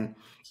 And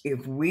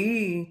if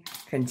we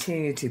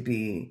continue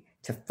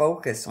to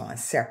focus on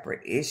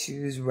separate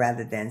issues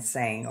rather than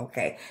saying,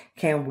 okay,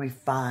 can we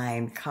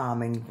find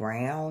common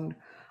ground?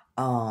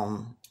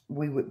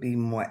 We would be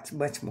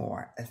much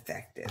more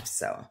effective.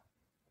 So,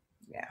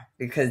 yeah,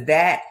 because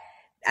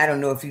I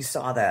don't know if you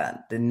saw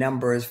the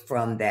numbers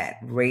from that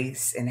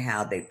race and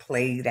how they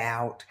played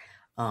out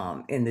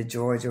in the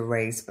Georgia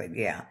race, but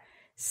yeah,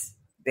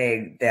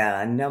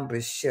 the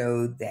numbers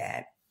showed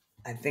that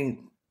I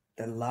think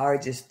the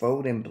largest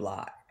voting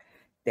bloc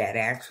that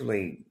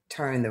actually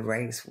turned the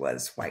race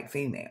was white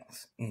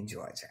females in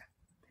Georgia,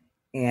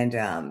 and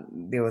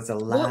there was a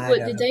lot.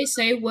 What did they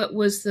say?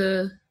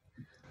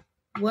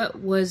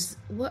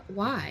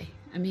 Why?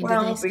 I mean,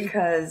 well,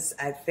 because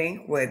I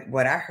think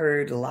what I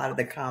heard a lot of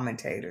the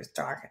commentators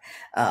talking,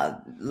 a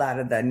lot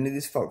of the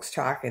news folks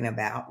talking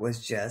about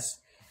was just,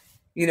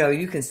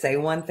 you can say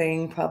one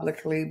thing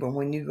publicly, but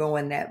when you go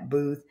in that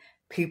booth,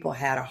 people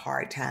had a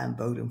hard time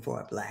voting for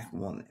a Black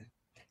woman.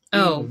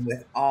 Even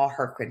with all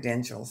her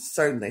credentials,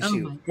 certainly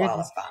she was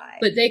qualified.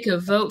 But they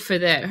could vote for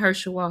that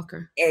Herschel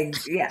Walker.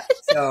 Yeah.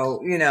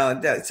 So,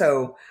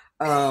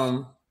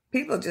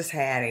 people just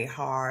had a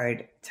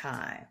hard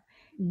time.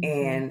 Mm-hmm.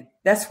 And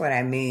that's what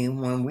I mean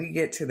when we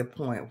get to the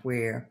point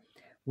where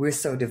we're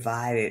so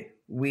divided,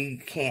 we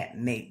can't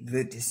make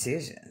good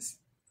decisions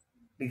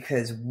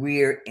because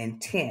we're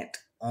intent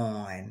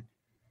on,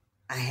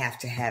 I have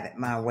to have it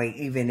my way,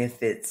 even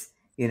if it's,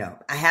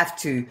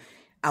 I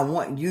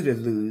want you to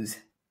lose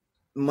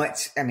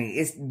much. I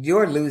mean,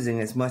 your losing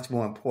is much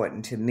more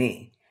important to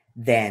me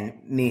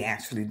than me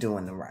actually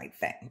doing the right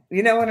thing.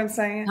 You know what I'm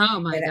saying? Oh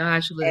my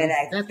gosh, Lou.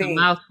 That's a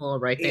mouthful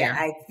right there. Yeah,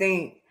 I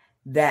think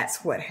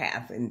that's what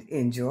happened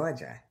in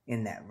Georgia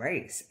in that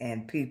race,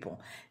 and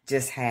people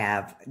just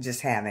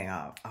having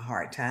a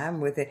hard time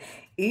with it.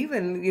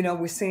 Even,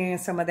 we're seeing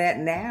some of that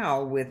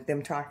now with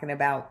them talking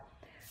about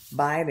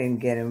Biden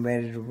getting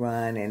ready to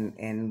run,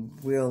 and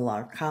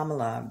will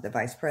Kamala, the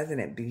vice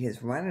president, be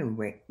his running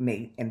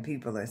mate? And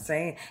people are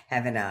saying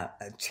having a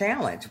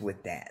challenge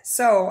with that.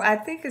 So I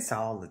think it's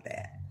all of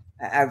that.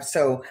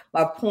 So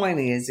my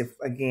point is, if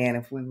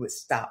we would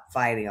stop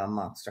fighting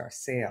amongst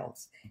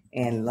ourselves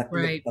and look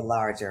at the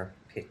larger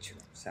picture.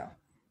 So,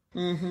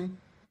 yeah.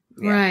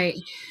 Right,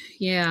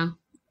 yeah,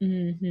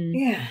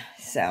 yeah.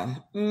 So,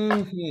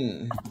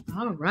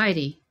 all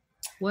righty.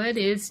 What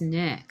is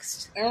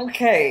next?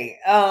 Okay.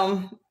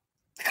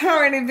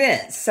 current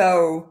events.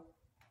 So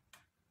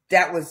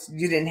that was,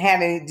 you didn't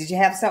have any, did you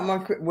have something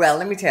on, well,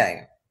 let me tell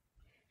you.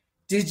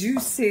 Did you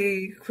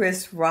see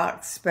Chris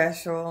Rock's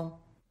special?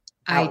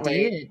 I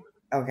Outrage? did.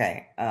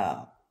 Okay.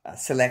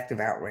 Selective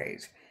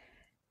Outrage.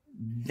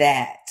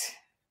 That,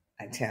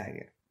 I tell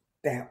you,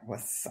 that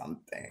was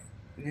something,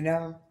 you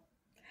know?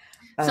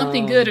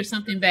 Something good or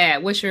something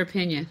bad? What's your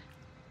opinion?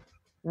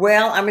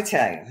 Well, I'm going to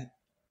tell you.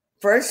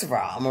 First of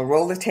all, I'm going to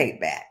roll the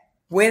tape back.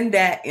 When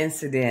that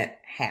incident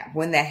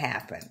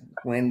happened,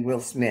 when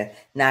Will Smith,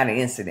 not an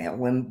incident,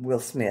 when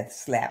Will Smith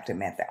slapped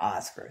him at the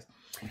Oscars,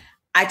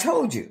 I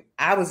told you,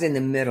 I was in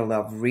the middle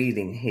of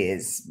reading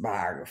his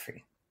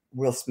biography,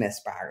 Will Smith's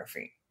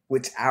biography,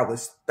 which I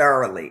was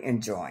thoroughly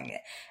enjoying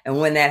it. And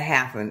when that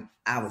happened,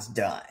 I was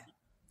done.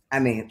 I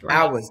mean, right.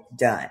 I was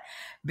done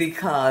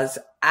because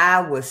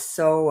I was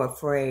so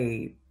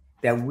afraid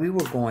that we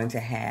were going to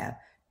have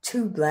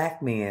two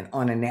black men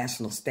on a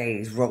national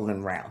stage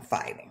rolling around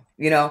fighting.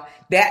 You know,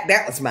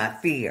 that was my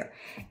fear.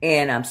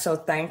 And I'm so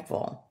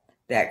thankful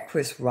that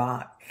Chris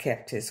Rock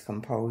kept his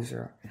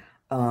composure.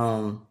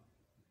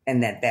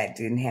 And that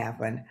didn't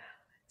happen.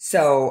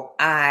 So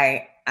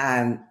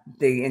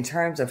in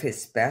terms of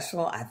his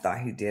special, I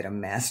thought he did a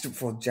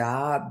masterful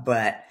job,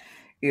 but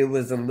it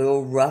was a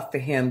little rough for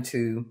him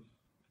to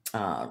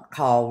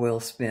call Will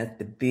Smith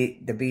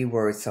the B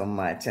word so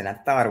much. And I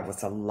thought it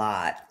was a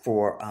lot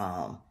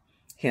for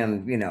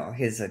him, you know,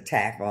 his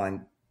attack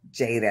on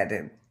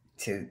Jada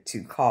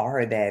to call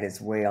her that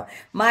as well.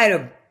 Might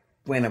have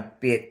went a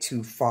bit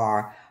too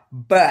far,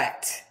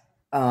 but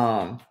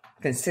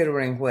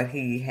considering what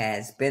he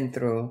has been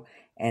through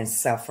and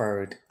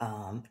suffered,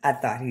 I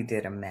thought he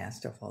did a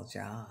masterful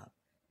job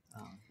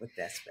with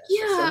that special.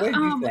 Yeah, so what do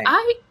you think?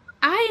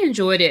 I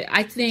enjoyed it.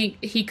 I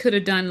think he could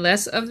have done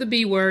less of the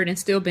B word and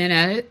still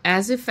been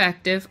as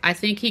effective. I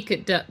think he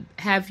could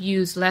have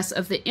used less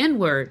of the N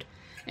word.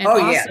 And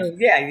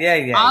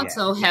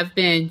also have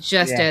been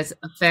just as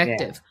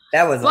effective. Yeah.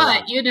 That was,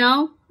 but you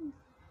know,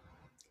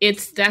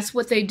 that's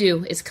what they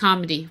do. It's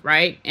comedy,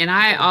 right? And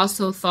I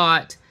also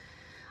thought,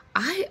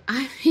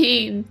 I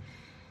mean,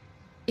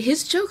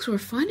 his jokes were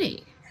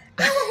funny.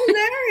 They were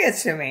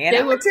hilarious to me. And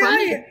I would tell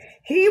you,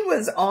 he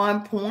was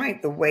on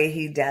point the way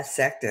he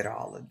dissected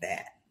all of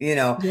that. You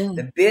know,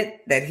 the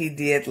bit that he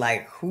did,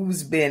 like,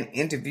 who's been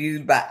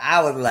interviewed by,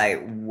 I was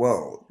like,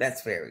 whoa,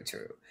 that's very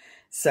true.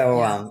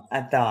 So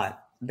I thought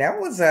that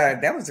was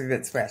a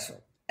good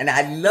special. And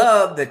I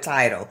love the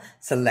title,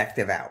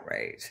 Selective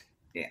Outrage.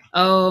 Yeah.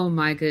 Oh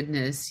my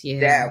goodness. Yeah.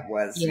 That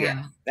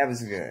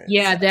was good.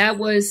 Yeah, that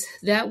was.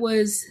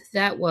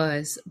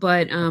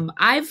 But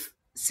I've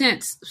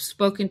since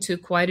spoken to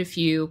quite a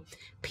few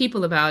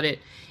people about it,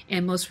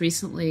 and most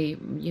recently,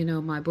 you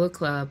know, my book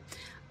club.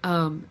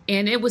 And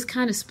it was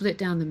kind of split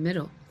down the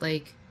middle.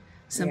 Like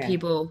some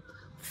people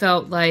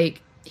felt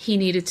like he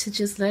needed to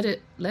just let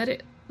it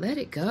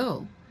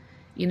go.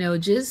 You know,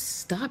 just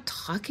stop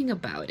talking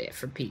about it,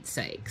 for Pete's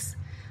sakes.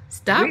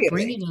 Stop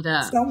bringing it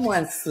up.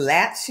 Someone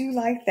slaps you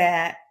like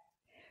that.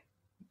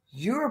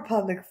 You're a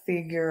public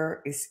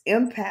figure. It's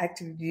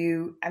impacted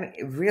you. I mean,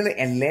 really,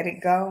 and let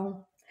it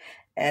go.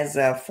 As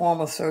a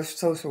former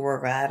social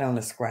worker, I don't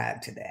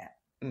ascribe to that.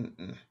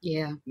 Mm-mm.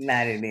 Yeah.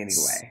 Not in any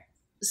way.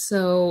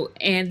 So,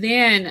 and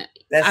then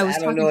I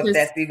don't know if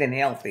that's even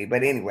healthy,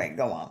 but anyway,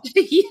 go on.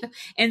 Yeah.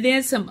 And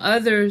then some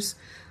others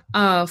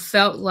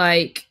felt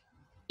like,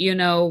 you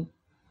know,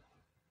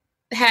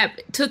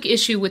 took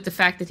issue with the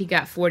fact that he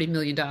got $40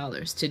 million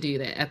to do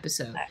that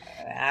episode.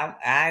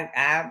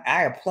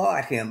 I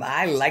applaud him.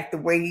 I like the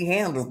way he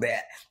handled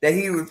that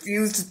he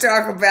refused to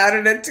talk about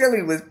it until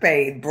he was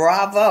paid.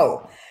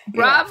 Bravo.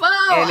 Bravo.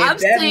 And if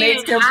that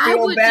makes him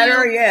feel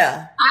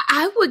better,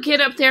 I would get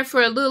up there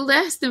for a little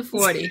less than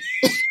 40.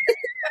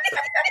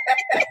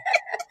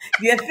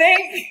 You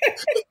think?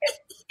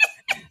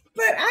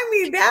 But I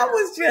mean, that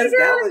was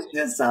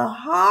just a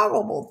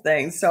horrible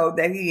thing. So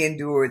that he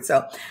endured.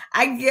 So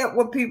I get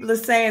what people are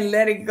saying,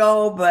 let it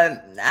go.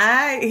 But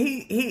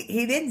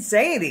he didn't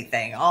say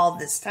anything all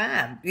this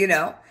time, you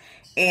know,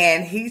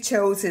 and he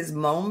chose his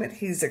moment.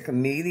 He's a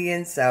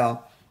comedian.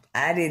 So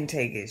I didn't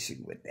take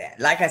issue with that.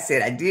 Like I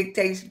said, I did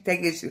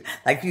take issue.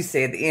 Like you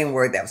said, the N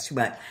word, that was too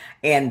much.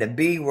 And the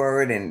B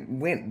word,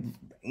 and went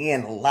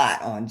in a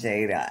lot on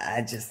Jada.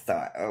 I just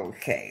thought,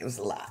 okay, it was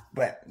a lot.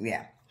 But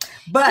yeah.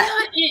 But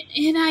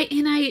and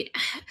I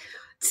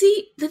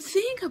see, the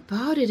thing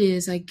about it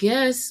is, I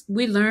guess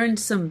we learned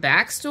some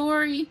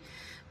backstory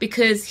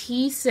because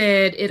he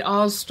said it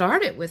all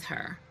started with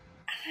her.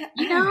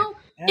 You know,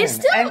 it's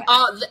still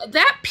all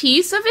that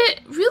piece of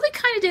it really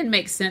kind of didn't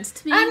make sense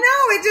to me. I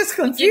know, it just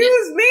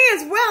confused me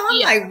as well. I'm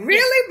like,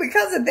 really,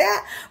 because of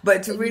that?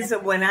 But Teresa,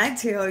 when I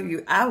tell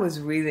you, I was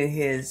reading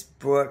his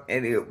book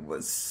and it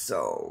was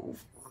so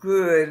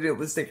good. It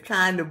was the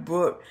kind of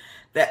book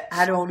that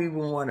I don't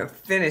even want to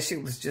finish.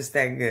 It was just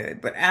that good.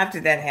 But after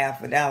that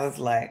happened, I was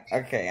like,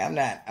 okay, I'm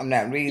not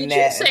reading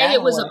that. Did you say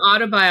it was an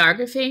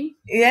autobiography?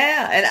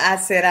 Yeah, and I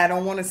said I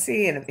don't want to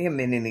see him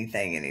in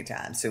anything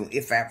anytime soon,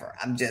 if ever.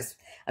 I'm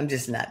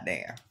just not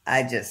there.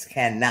 I just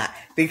cannot,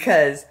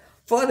 because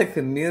for the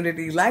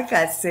community. Like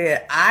I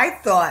said, I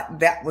thought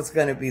that was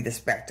going to be the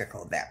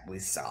spectacle that we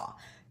saw.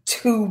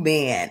 Two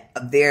men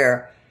of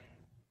their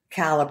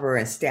caliber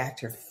and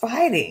stature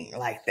fighting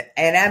like that.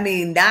 And I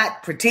mean,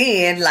 not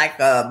pretend like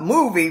a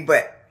movie,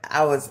 but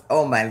I was,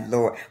 oh my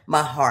Lord,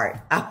 my heart,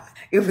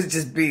 it was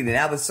just beating.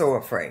 I was so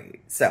afraid.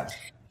 So.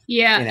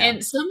 Yeah,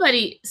 and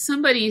somebody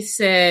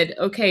said,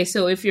 okay,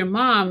 so if your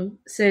mom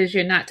says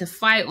you're not to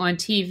fight on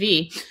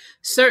TV,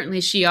 certainly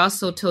she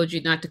also told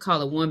you not to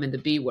call a woman the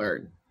B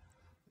word.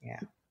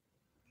 Yeah.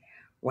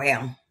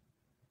 Well,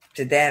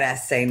 to that I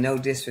say no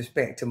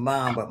disrespect to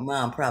mom, but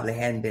mom probably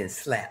hadn't been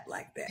slapped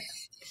like that.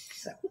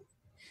 So,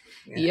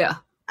 yeah.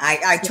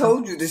 I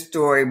told you the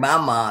story. My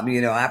mom,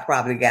 I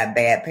probably got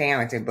bad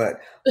parenting, but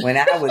when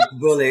I was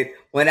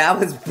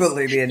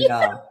bullied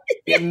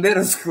in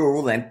middle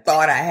school and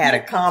thought I had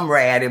a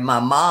comrade in my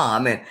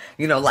mom, and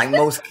like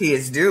most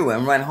kids do,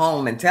 and run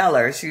home and tell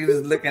her, she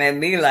was looking at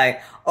me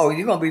like, "Oh,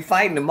 you're gonna be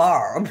fighting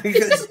tomorrow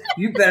because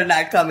you better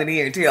not come in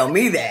here and tell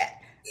me that."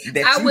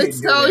 I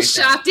was so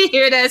shocked to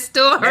hear that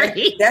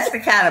story. That's the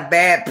kind of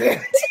bad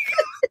parenting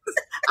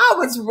I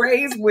was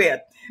raised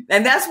with.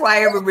 And that's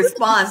why every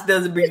response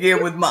doesn't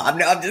begin with mom.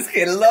 No, I'm just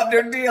kidding. Loved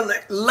her dearly.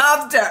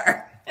 Loved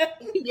her.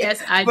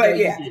 Yes, I know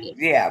you did.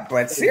 Yeah,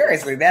 but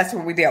seriously, that's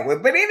what we dealt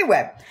with. But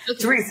anyway, okay.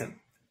 Teresa,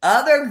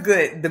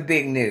 the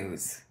big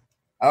news.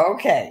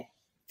 Okay.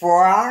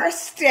 For our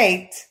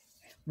state,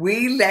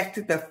 we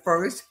elected the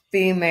first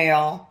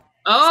female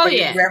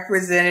state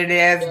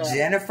representative,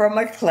 Jennifer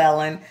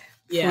McClellan,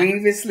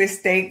 previously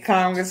state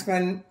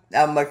congressman.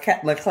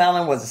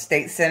 McClellan was a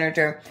state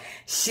senator.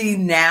 She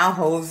now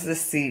holds the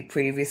seat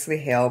previously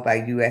held by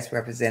U.S.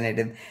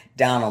 Representative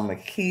Donald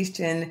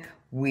McKeeston.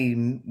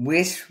 We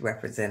wish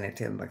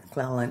Representative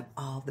McClellan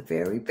all the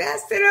very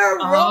best in her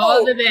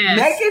role. The best.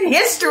 Making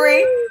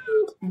history.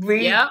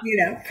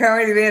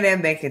 Current event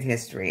and making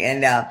history.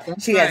 And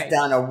she has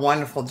done a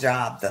wonderful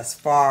job thus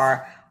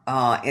far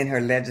in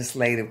her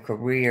legislative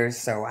career.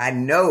 So I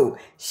know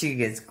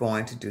she is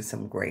going to do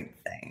some great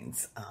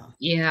things.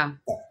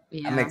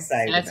 I'm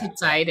excited. That's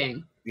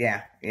exciting.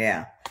 That.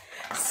 Yeah.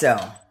 So,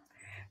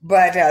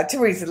 but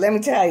Teresa, let me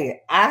tell you,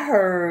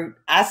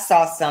 I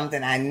saw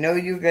something. I know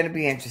you're going to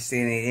be interested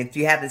in it if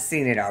you haven't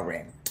seen it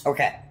already.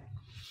 Okay.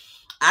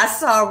 I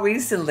saw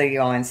recently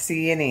on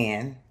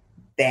CNN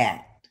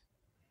that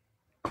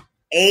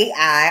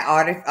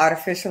AI,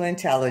 artificial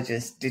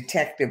intelligence,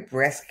 detected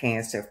breast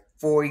cancer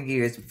 4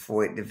 years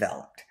before it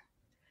developed.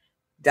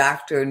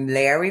 Dr.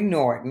 Larry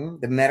Norton,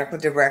 the medical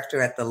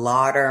director at the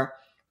Lauder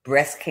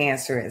Breast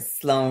Cancer at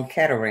Sloan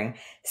Kettering,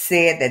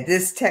 said that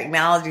this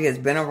technology has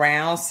been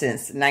around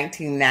since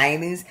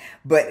 1990s,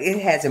 but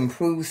it has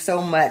improved so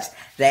much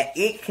that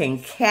it can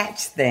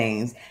catch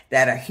things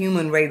that a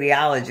human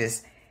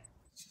radiologist,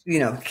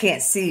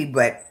 can't see,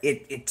 but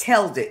it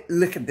tells it,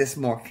 look at this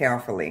more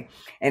carefully.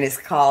 And it's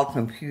called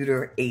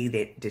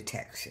computer-aided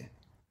detection.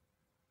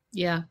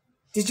 Yeah.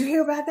 Did you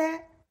hear about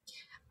that?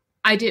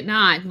 I did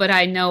not, but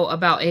I know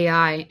about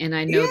AI and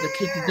I know the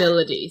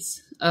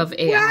capabilities of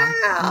AI.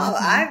 Wow.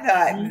 I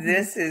thought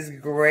this is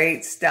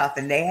great stuff.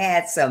 And they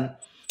had some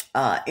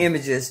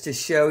images to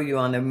show you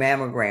on the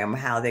mammogram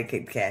how they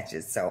could catch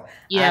it. So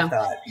I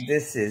thought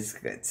this is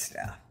good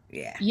stuff.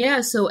 Yeah.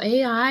 Yeah. So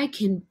AI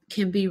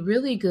can be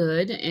really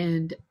good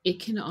and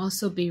it can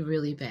also be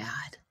really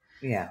bad.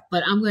 Yeah.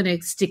 But I'm going to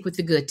stick with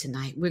the good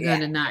tonight. We're going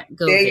to not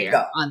go there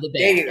on the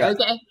bad. There you go.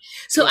 Okay.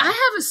 So I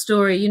have a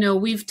story.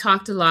 We've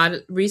talked a lot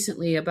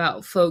recently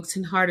about folks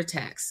and heart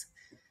attacks.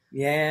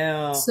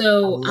 Yeah.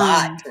 So a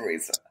lot,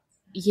 Teresa.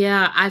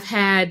 Yeah,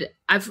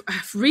 I've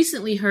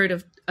recently heard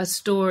of a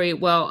story.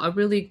 Well, a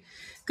really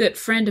good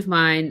friend of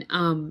mine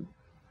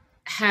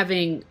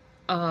having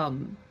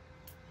some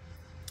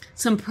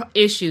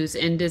issues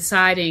and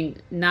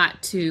deciding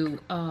not to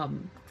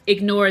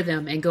ignore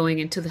them and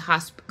going to the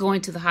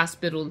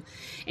hospital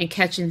and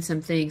catching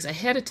some things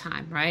ahead of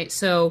time, right?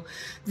 So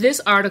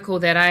this article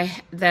that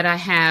I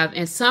have,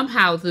 and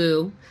somehow,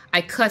 Lou,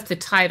 I cut the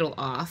title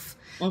off.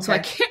 Okay. So I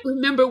can't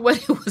remember what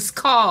it was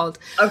called.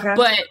 Okay.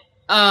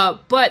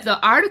 But the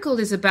article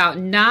is about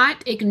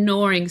not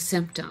ignoring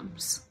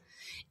symptoms,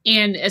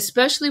 and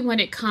especially when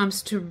it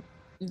comes to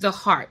the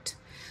heart.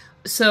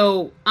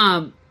 So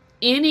there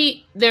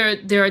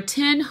are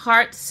 10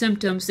 heart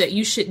symptoms that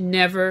you should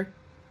never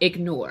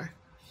ignore.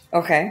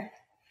 Okay.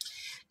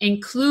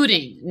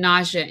 Including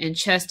nausea and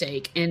chest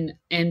ache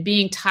and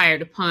being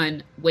tired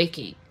upon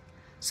waking.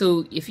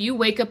 So if you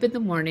wake up in the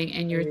morning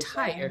and you're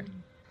tired,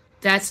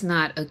 that's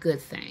not a good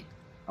thing.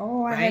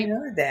 Oh, I hadn't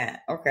heard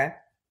that. Okay.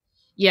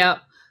 Yeah.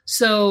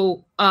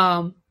 So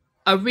a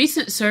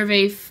recent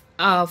survey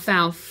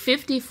found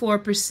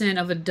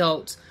 54% of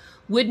adults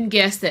wouldn't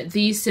guess that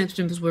these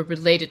symptoms were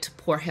related to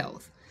poor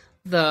health.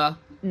 The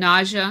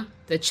nausea,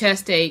 the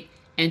chest ache,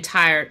 and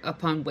tired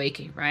upon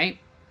waking, right?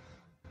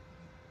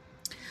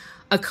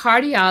 A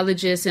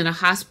cardiologist in a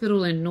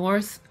hospital in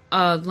North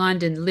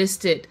London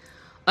listed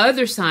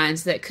other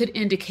signs that could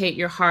indicate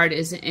your heart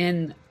is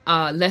in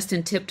less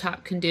than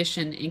tip-top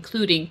condition,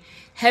 including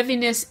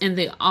heaviness in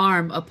the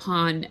arm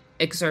upon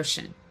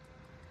exertion.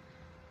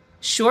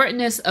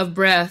 shortness of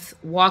breath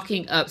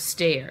walking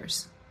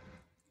upstairs,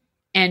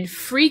 and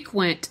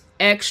frequent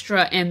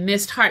extra and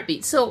missed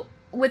heartbeat. So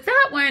with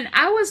that one,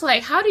 I was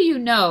like, how do you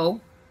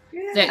know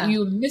that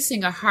you're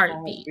missing a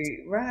heartbeat?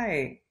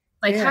 Right.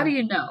 Like, how do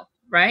you know?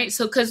 Right.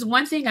 So, because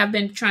one thing I've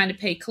been trying to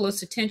pay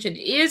close attention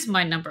is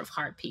my number of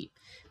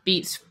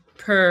beats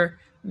per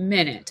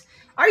minute.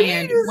 Are you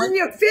using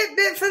your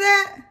Fitbit for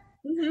that?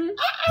 Mm-hmm.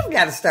 I've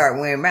got to start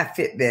wearing my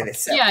Fitbit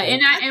itself. Yeah,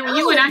 and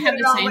you and I have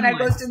the same when I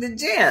go to the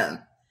gym.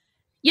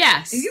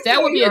 Yes,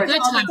 that would be a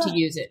good time to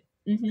use it.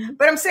 Mm-hmm.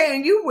 But I'm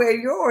saying you wear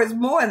yours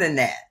more than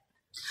that.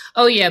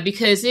 Oh yeah,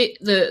 because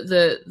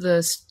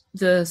the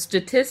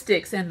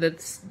statistics and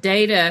the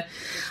data,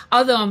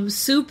 although I'm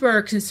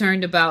super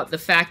concerned about the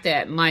fact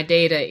that my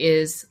data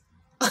is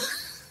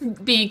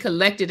being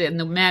collected in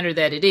the manner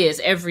that it is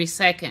every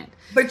second.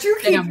 But you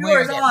keep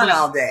yours on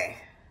all day.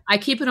 I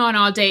keep it on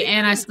all day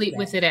and I sleep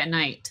with it at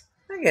night.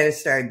 I gotta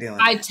start doing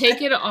that. I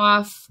take it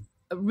off.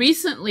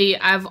 Recently,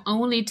 I've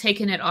only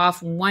taken it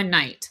off one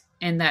night,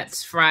 and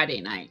that's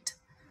Friday night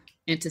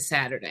into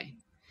Saturday.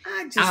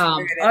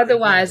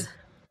 Otherwise,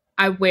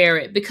 I wear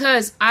it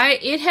because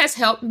it has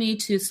helped me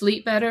to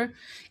sleep better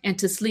and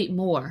to sleep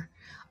more,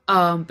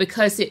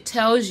 because it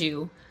tells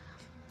you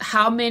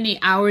how many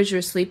hours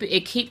you're sleeping.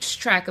 It keeps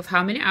track of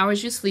how many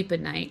hours you sleep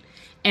at night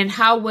and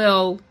how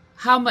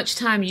much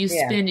time you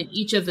spend in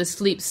each of the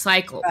sleep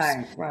cycles.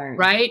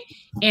 Right.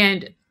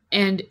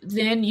 And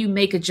then you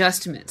make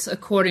adjustments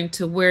according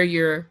to where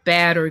you're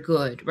bad or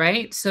good.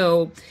 Right.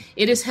 So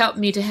it has helped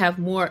me to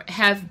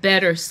have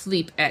better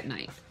sleep at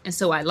night. And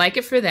so I like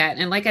it for that.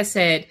 And like I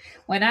said,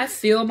 when I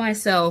feel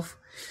myself,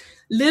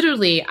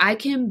 literally, I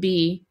can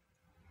be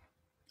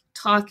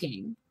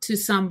talking to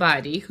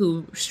somebody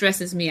who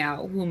stresses me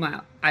out, whom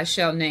I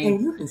shall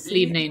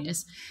leave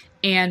nameless,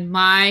 and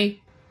my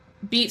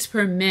beats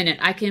per minute,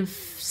 I can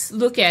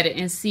look at it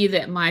and see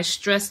that my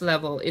stress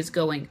level is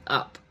going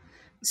up.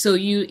 So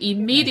you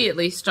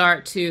immediately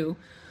start to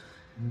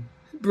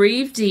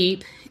breathe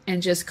deep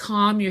and just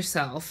calm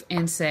yourself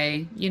and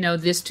say,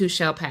 this too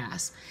shall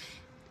pass.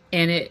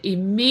 And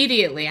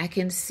immediately I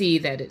can see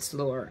that it's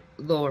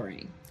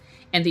lowering.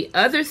 And the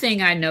other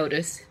thing I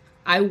notice,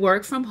 I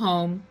work from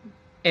home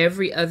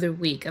every other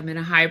week. I'm in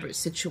a hybrid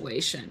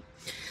situation.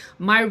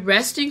 My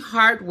resting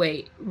heart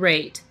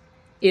rate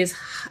is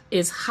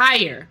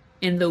higher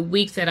in the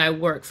week that I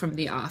work from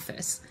the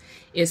office.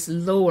 It's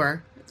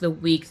lower the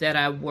week that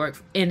I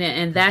work,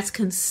 and that's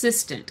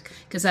consistent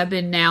because I've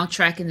been now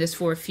tracking this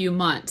for a few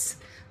months,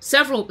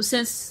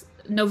 since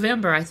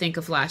November, I think,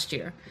 of last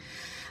year.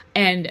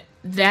 And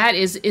that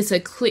is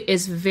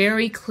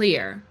very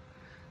clear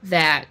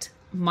that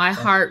my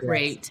heart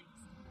rate,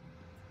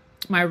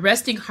 my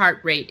resting heart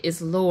rate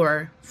is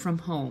lower from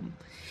home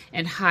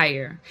and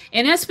higher.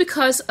 And that's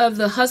because of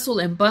the hustle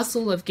and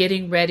bustle of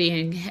getting ready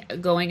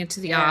and going into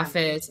the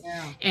office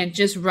and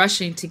just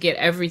rushing to get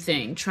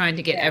everything, trying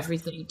to get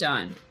everything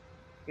done.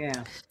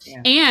 Yeah.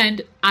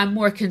 And I'm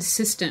more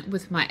consistent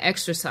with my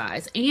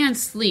exercise and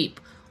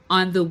sleep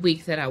on the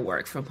week that I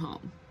work from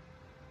home.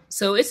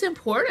 So it's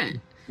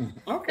important.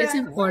 Okay. It's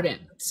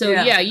important. So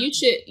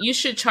you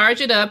should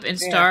charge it up and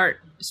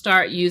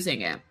start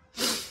using it.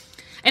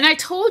 And I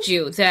told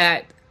you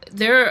that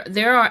there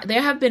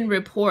have been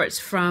reports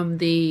from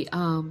the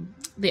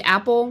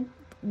Apple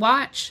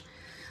Watch.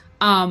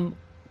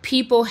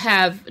 People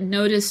have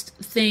noticed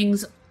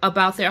things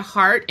about their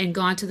heart and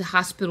gone to the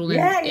hospital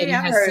and it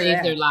has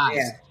saved their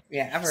lives.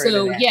 I've heard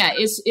of that.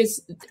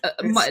 It's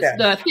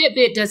the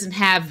Fitbit doesn't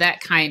have that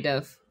kind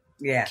of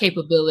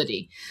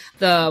capability.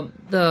 The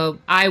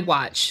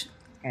iWatch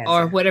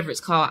or whatever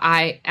it's called,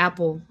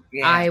 Apple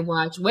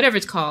iWatch, whatever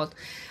it's called,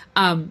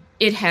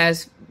 it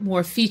has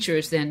more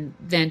features than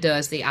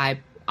does the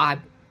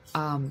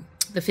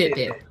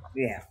Fitbit.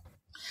 Yeah.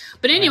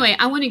 But anyway,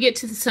 I want to get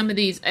to some of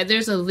these.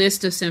 There's a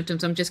list of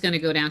symptoms. I'm just going to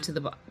go down to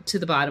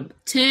the bottom.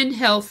 10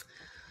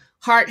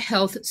 heart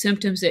health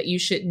symptoms that you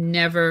should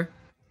never,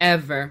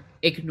 ever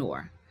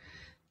ignore.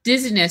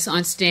 Dizziness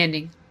on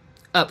standing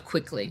up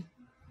quickly.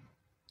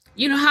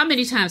 You know, how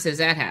many times has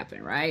that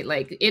happened, right?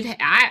 Like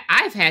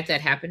I've had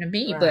that happen to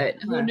me,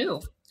 but who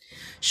knew?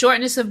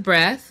 Shortness of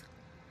breath,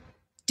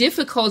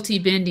 difficulty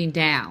bending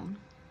down,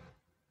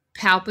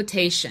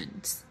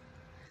 palpitations,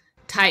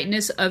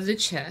 tightness of the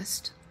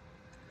chest,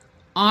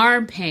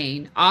 arm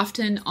pain,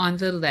 often on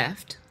the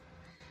left,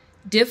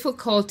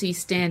 difficulty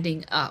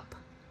standing up,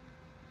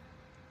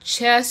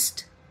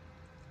 chest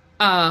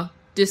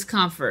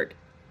discomfort,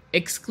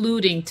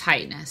 excluding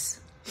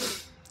tightness.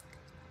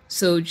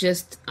 So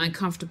just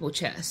uncomfortable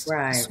chest.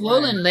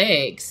 Swollen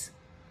legs.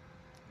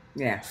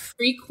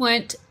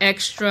 Frequent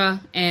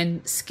extra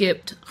and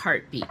skipped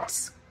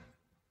heartbeats.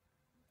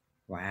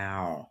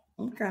 Wow.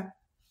 Okay.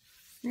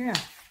 Yeah.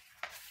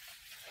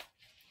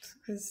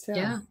 Good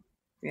stuff.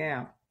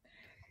 Yeah.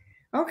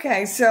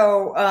 Okay,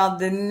 so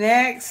the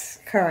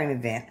next current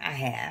event I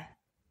have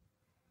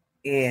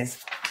is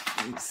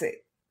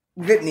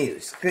good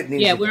news. Good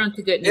news. Yeah, we're on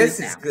to good news. This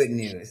is good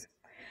news.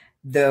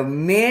 The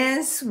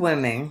men's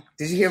swimming.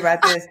 Did you hear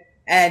about this?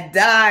 and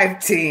dive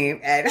team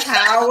at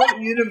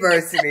Howard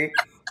University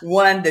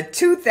won the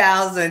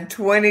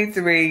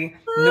 2023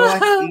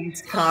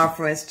 Northeast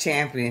Conference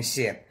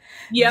Championship.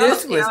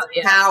 This was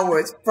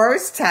Howard's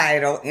first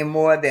title in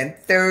more than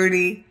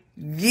 30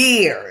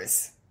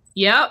 years.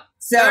 Yep.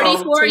 So,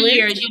 34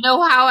 years. You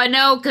know how I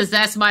know? Because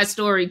that's my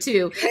story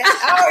too.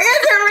 Oh, is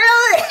it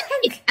really?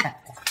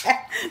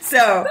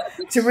 So,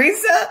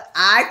 Teresa,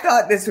 I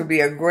thought this would be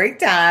a great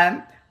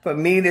time for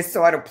me to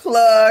sort of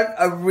plug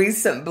a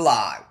recent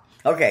blog.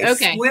 Okay.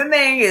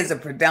 Swimming is a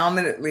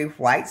predominantly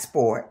white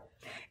sport.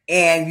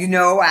 And,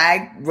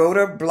 I wrote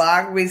a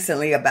blog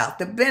recently about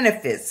the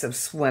benefits of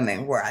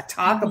swimming, where I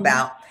talk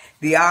about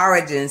the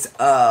origins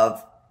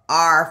of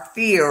our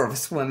fear of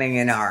swimming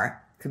in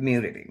our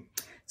community.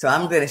 So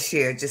I'm going to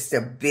share just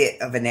a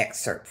bit of an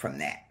excerpt from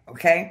that.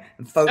 Okay.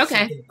 And folks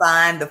can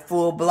find the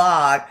full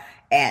blog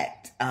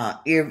at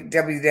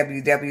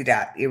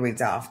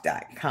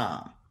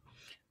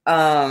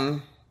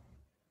www.earringsoff.com.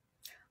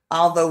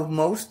 Although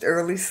most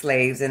early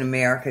slaves in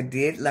America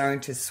did learn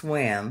to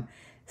swim,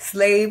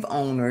 slave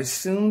owners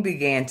soon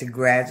began to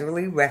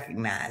gradually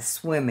recognize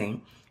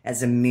swimming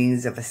as a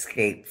means of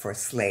escape for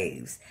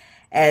slaves,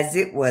 as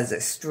it was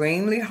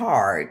extremely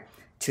hard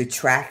to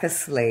track a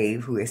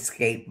slave who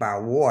escaped by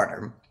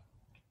water,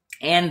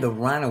 and the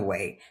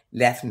runaway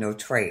left no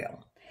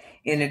trail.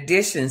 In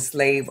addition,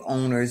 slave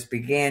owners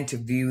began to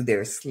view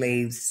their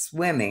slaves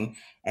swimming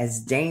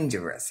as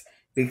dangerous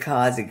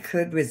because it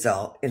could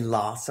result in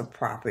loss of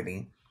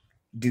property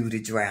due to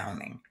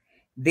drowning.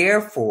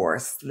 Therefore,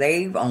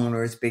 slave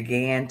owners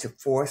began to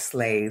force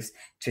slaves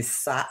to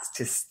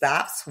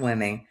stop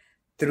swimming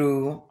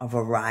through a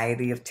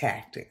variety of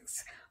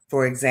tactics.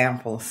 For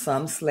example,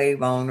 some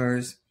slave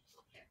owners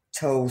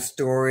told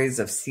stories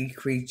of sea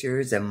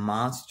creatures and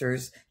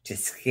monsters to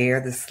scare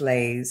the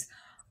slaves.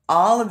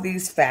 All of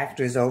these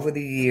factors over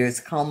the years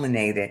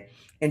culminated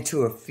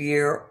into a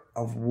fear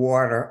of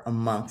water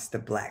amongst the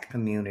Black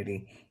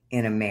community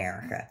in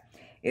America.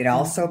 It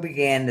also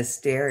began the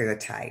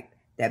stereotype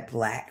that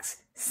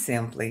Blacks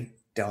simply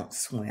don't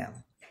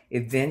swim,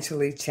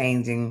 eventually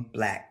changing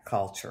Black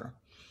culture.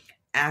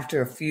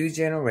 After a few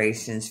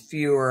generations,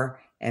 fewer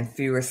and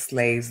fewer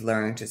slaves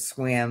learned to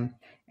swim,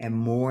 and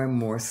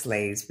more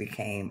slaves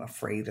became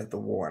afraid of the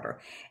water.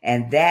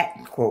 And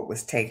that quote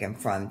was taken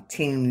from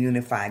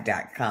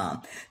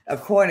TeamUnified.com.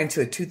 According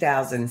to a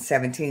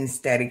 2017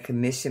 study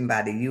commissioned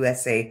by the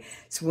USA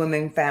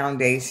Swimming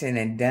Foundation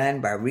and done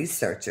by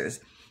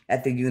researchers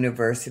at the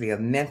University of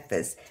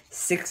Memphis,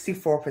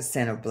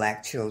 64% of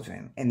Black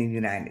children in the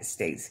United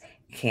States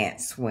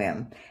can't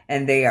swim,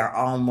 and they are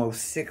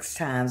almost 6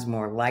 times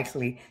more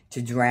likely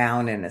to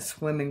drown in a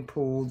swimming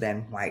pool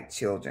than white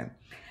children.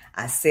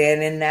 I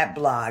said in that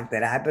blog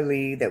that I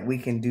believe that we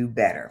can do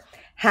better.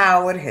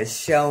 Howard has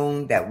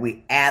shown that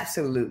we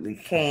absolutely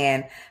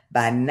can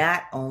by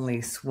not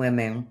only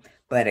swimming,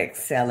 but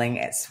excelling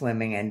at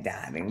swimming and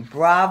diving.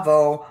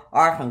 Bravo,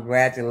 our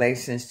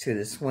congratulations to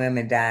the swim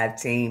and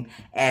dive team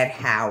at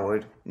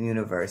Howard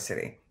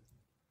University.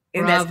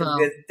 And that's the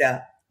good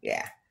stuff.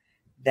 Yeah,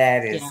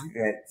 that is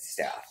good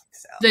stuff.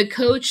 So. The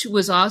coach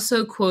was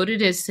also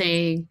quoted as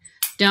saying,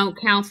 "Don't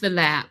count the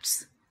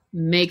laps,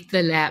 make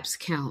the laps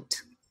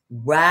count."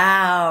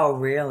 Wow,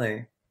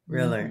 really?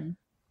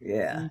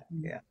 Yeah.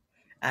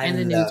 And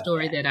the news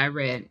story that I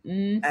read.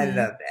 I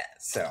love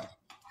that. So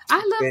I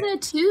love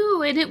that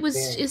too. And it was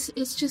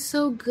it's just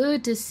so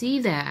good to see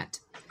that.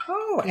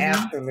 Oh,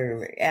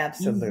 absolutely.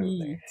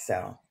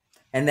 So,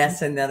 and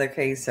that's another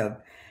case of,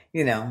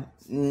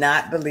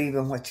 not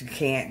believing what you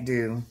can't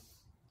do.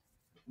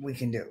 We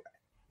can do it.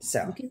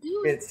 So we can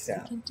do good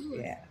stuff. We can do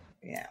it.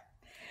 Yeah.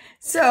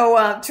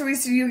 So,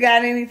 Teresa, you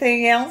got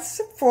anything else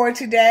for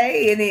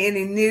today?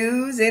 Any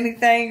news?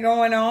 Anything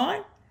going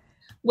on?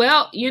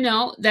 Well,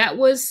 that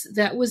was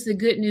the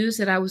good news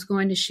that I was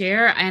going to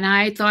share, and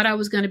I thought I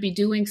was going to be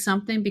doing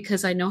something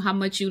because I know how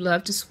much you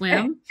love to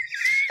swim.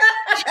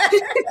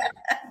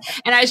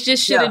 And I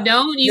just should have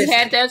known you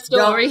had that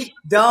story.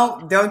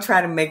 Don't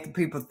try to make the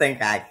people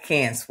think I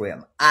can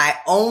swim. I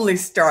only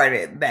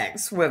started back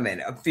swimming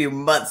a few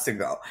months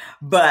ago,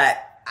 but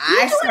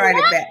I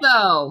started back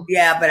though.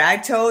 Yeah, but I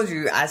told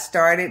you I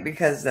started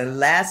because the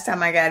last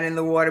time I got in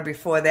the water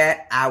before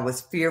that, I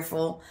was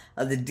fearful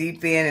of the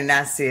deep end, and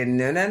I said,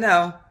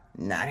 no,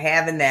 not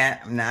having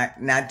that. I'm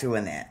not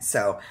doing that.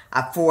 So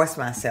I forced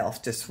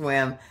myself to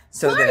swim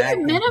so that I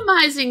can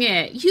minimizing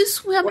it. You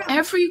swim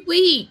every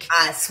week.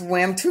 I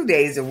swim 2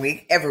 days a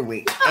week, every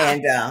week.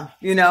 And,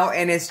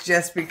 and it's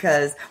just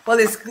because,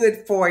 it's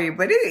good for you,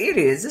 but it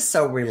is. It's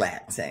so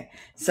relaxing.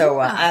 So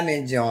I'm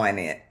enjoying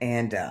it.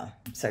 And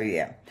so,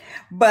 yeah.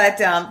 But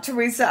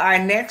Teresa, our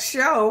next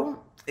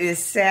show is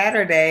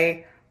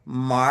Saturday,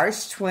 March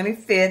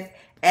 25th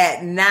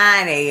at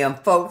 9 a.m.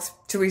 Folks,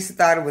 Teresa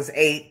thought it was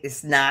 8.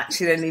 It's not.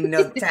 She doesn't even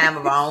know the time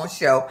of our own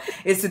show.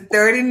 It's a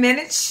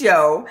 30-minute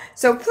show.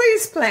 So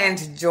please plan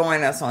to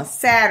join us on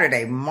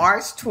Saturday,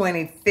 March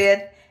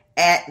 25th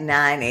at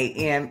 9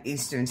 a.m.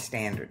 Eastern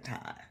Standard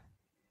Time.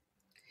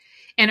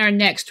 And our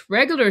next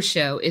regular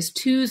show is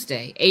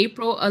Tuesday,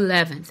 April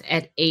 11th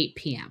at 8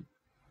 p.m.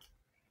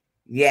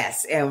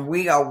 Yes, and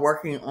we are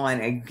working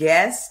on a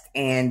guest,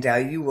 and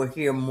you will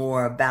hear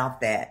more about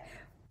that.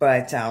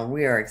 But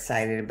we are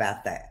excited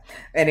about that.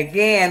 And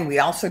again, we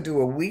also do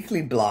a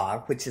weekly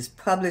blog, which is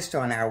published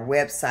on our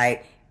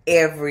website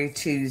every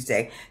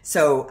Tuesday.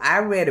 So I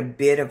read a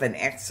bit of an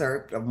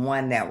excerpt of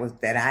one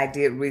that I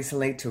did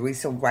recently.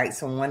 Teresa writes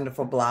some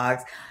wonderful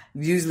blogs.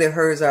 Usually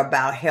hers are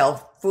about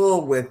health,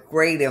 full with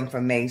great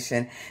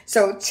information.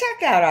 So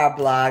check out our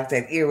blogs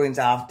at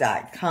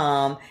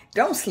earringsoff.com.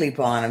 Don't sleep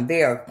on them.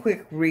 They are a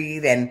quick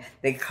read and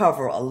they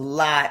cover a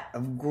lot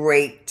of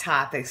great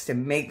topics to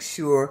make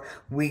sure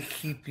we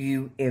keep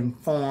you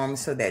informed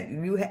so that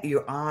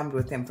you're armed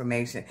with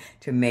information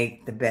to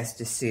make the best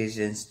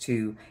decisions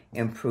to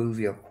improve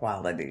your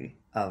quality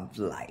of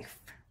life.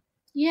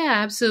 Yeah,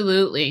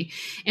 absolutely.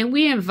 And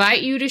we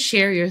invite you to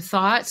share your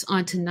thoughts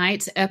on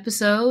tonight's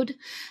episode.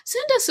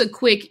 Send us a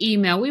quick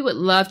email. We would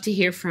love to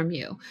hear from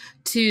you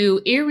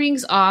to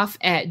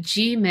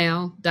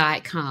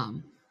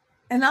earringsoff@gmail.com.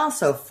 And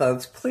also,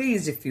 folks,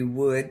 please, if you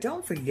would,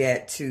 don't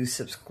forget to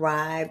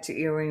subscribe to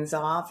Earrings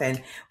Off.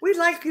 And we'd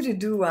like you to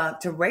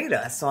to rate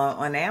us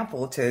on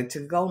Apple, to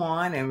go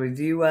on and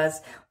review us.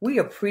 We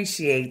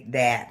appreciate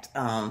that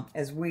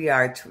as we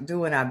are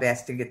doing our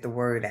best to get the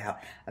word out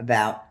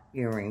about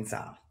Earrings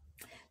Off.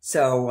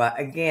 So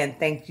again,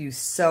 thank you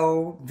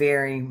so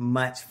very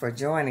much for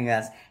joining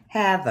us.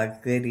 Have a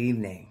good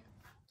evening.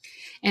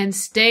 And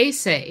stay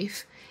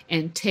safe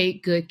and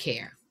take good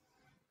care.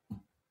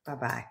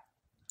 Bye-bye.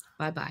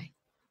 Bye-bye.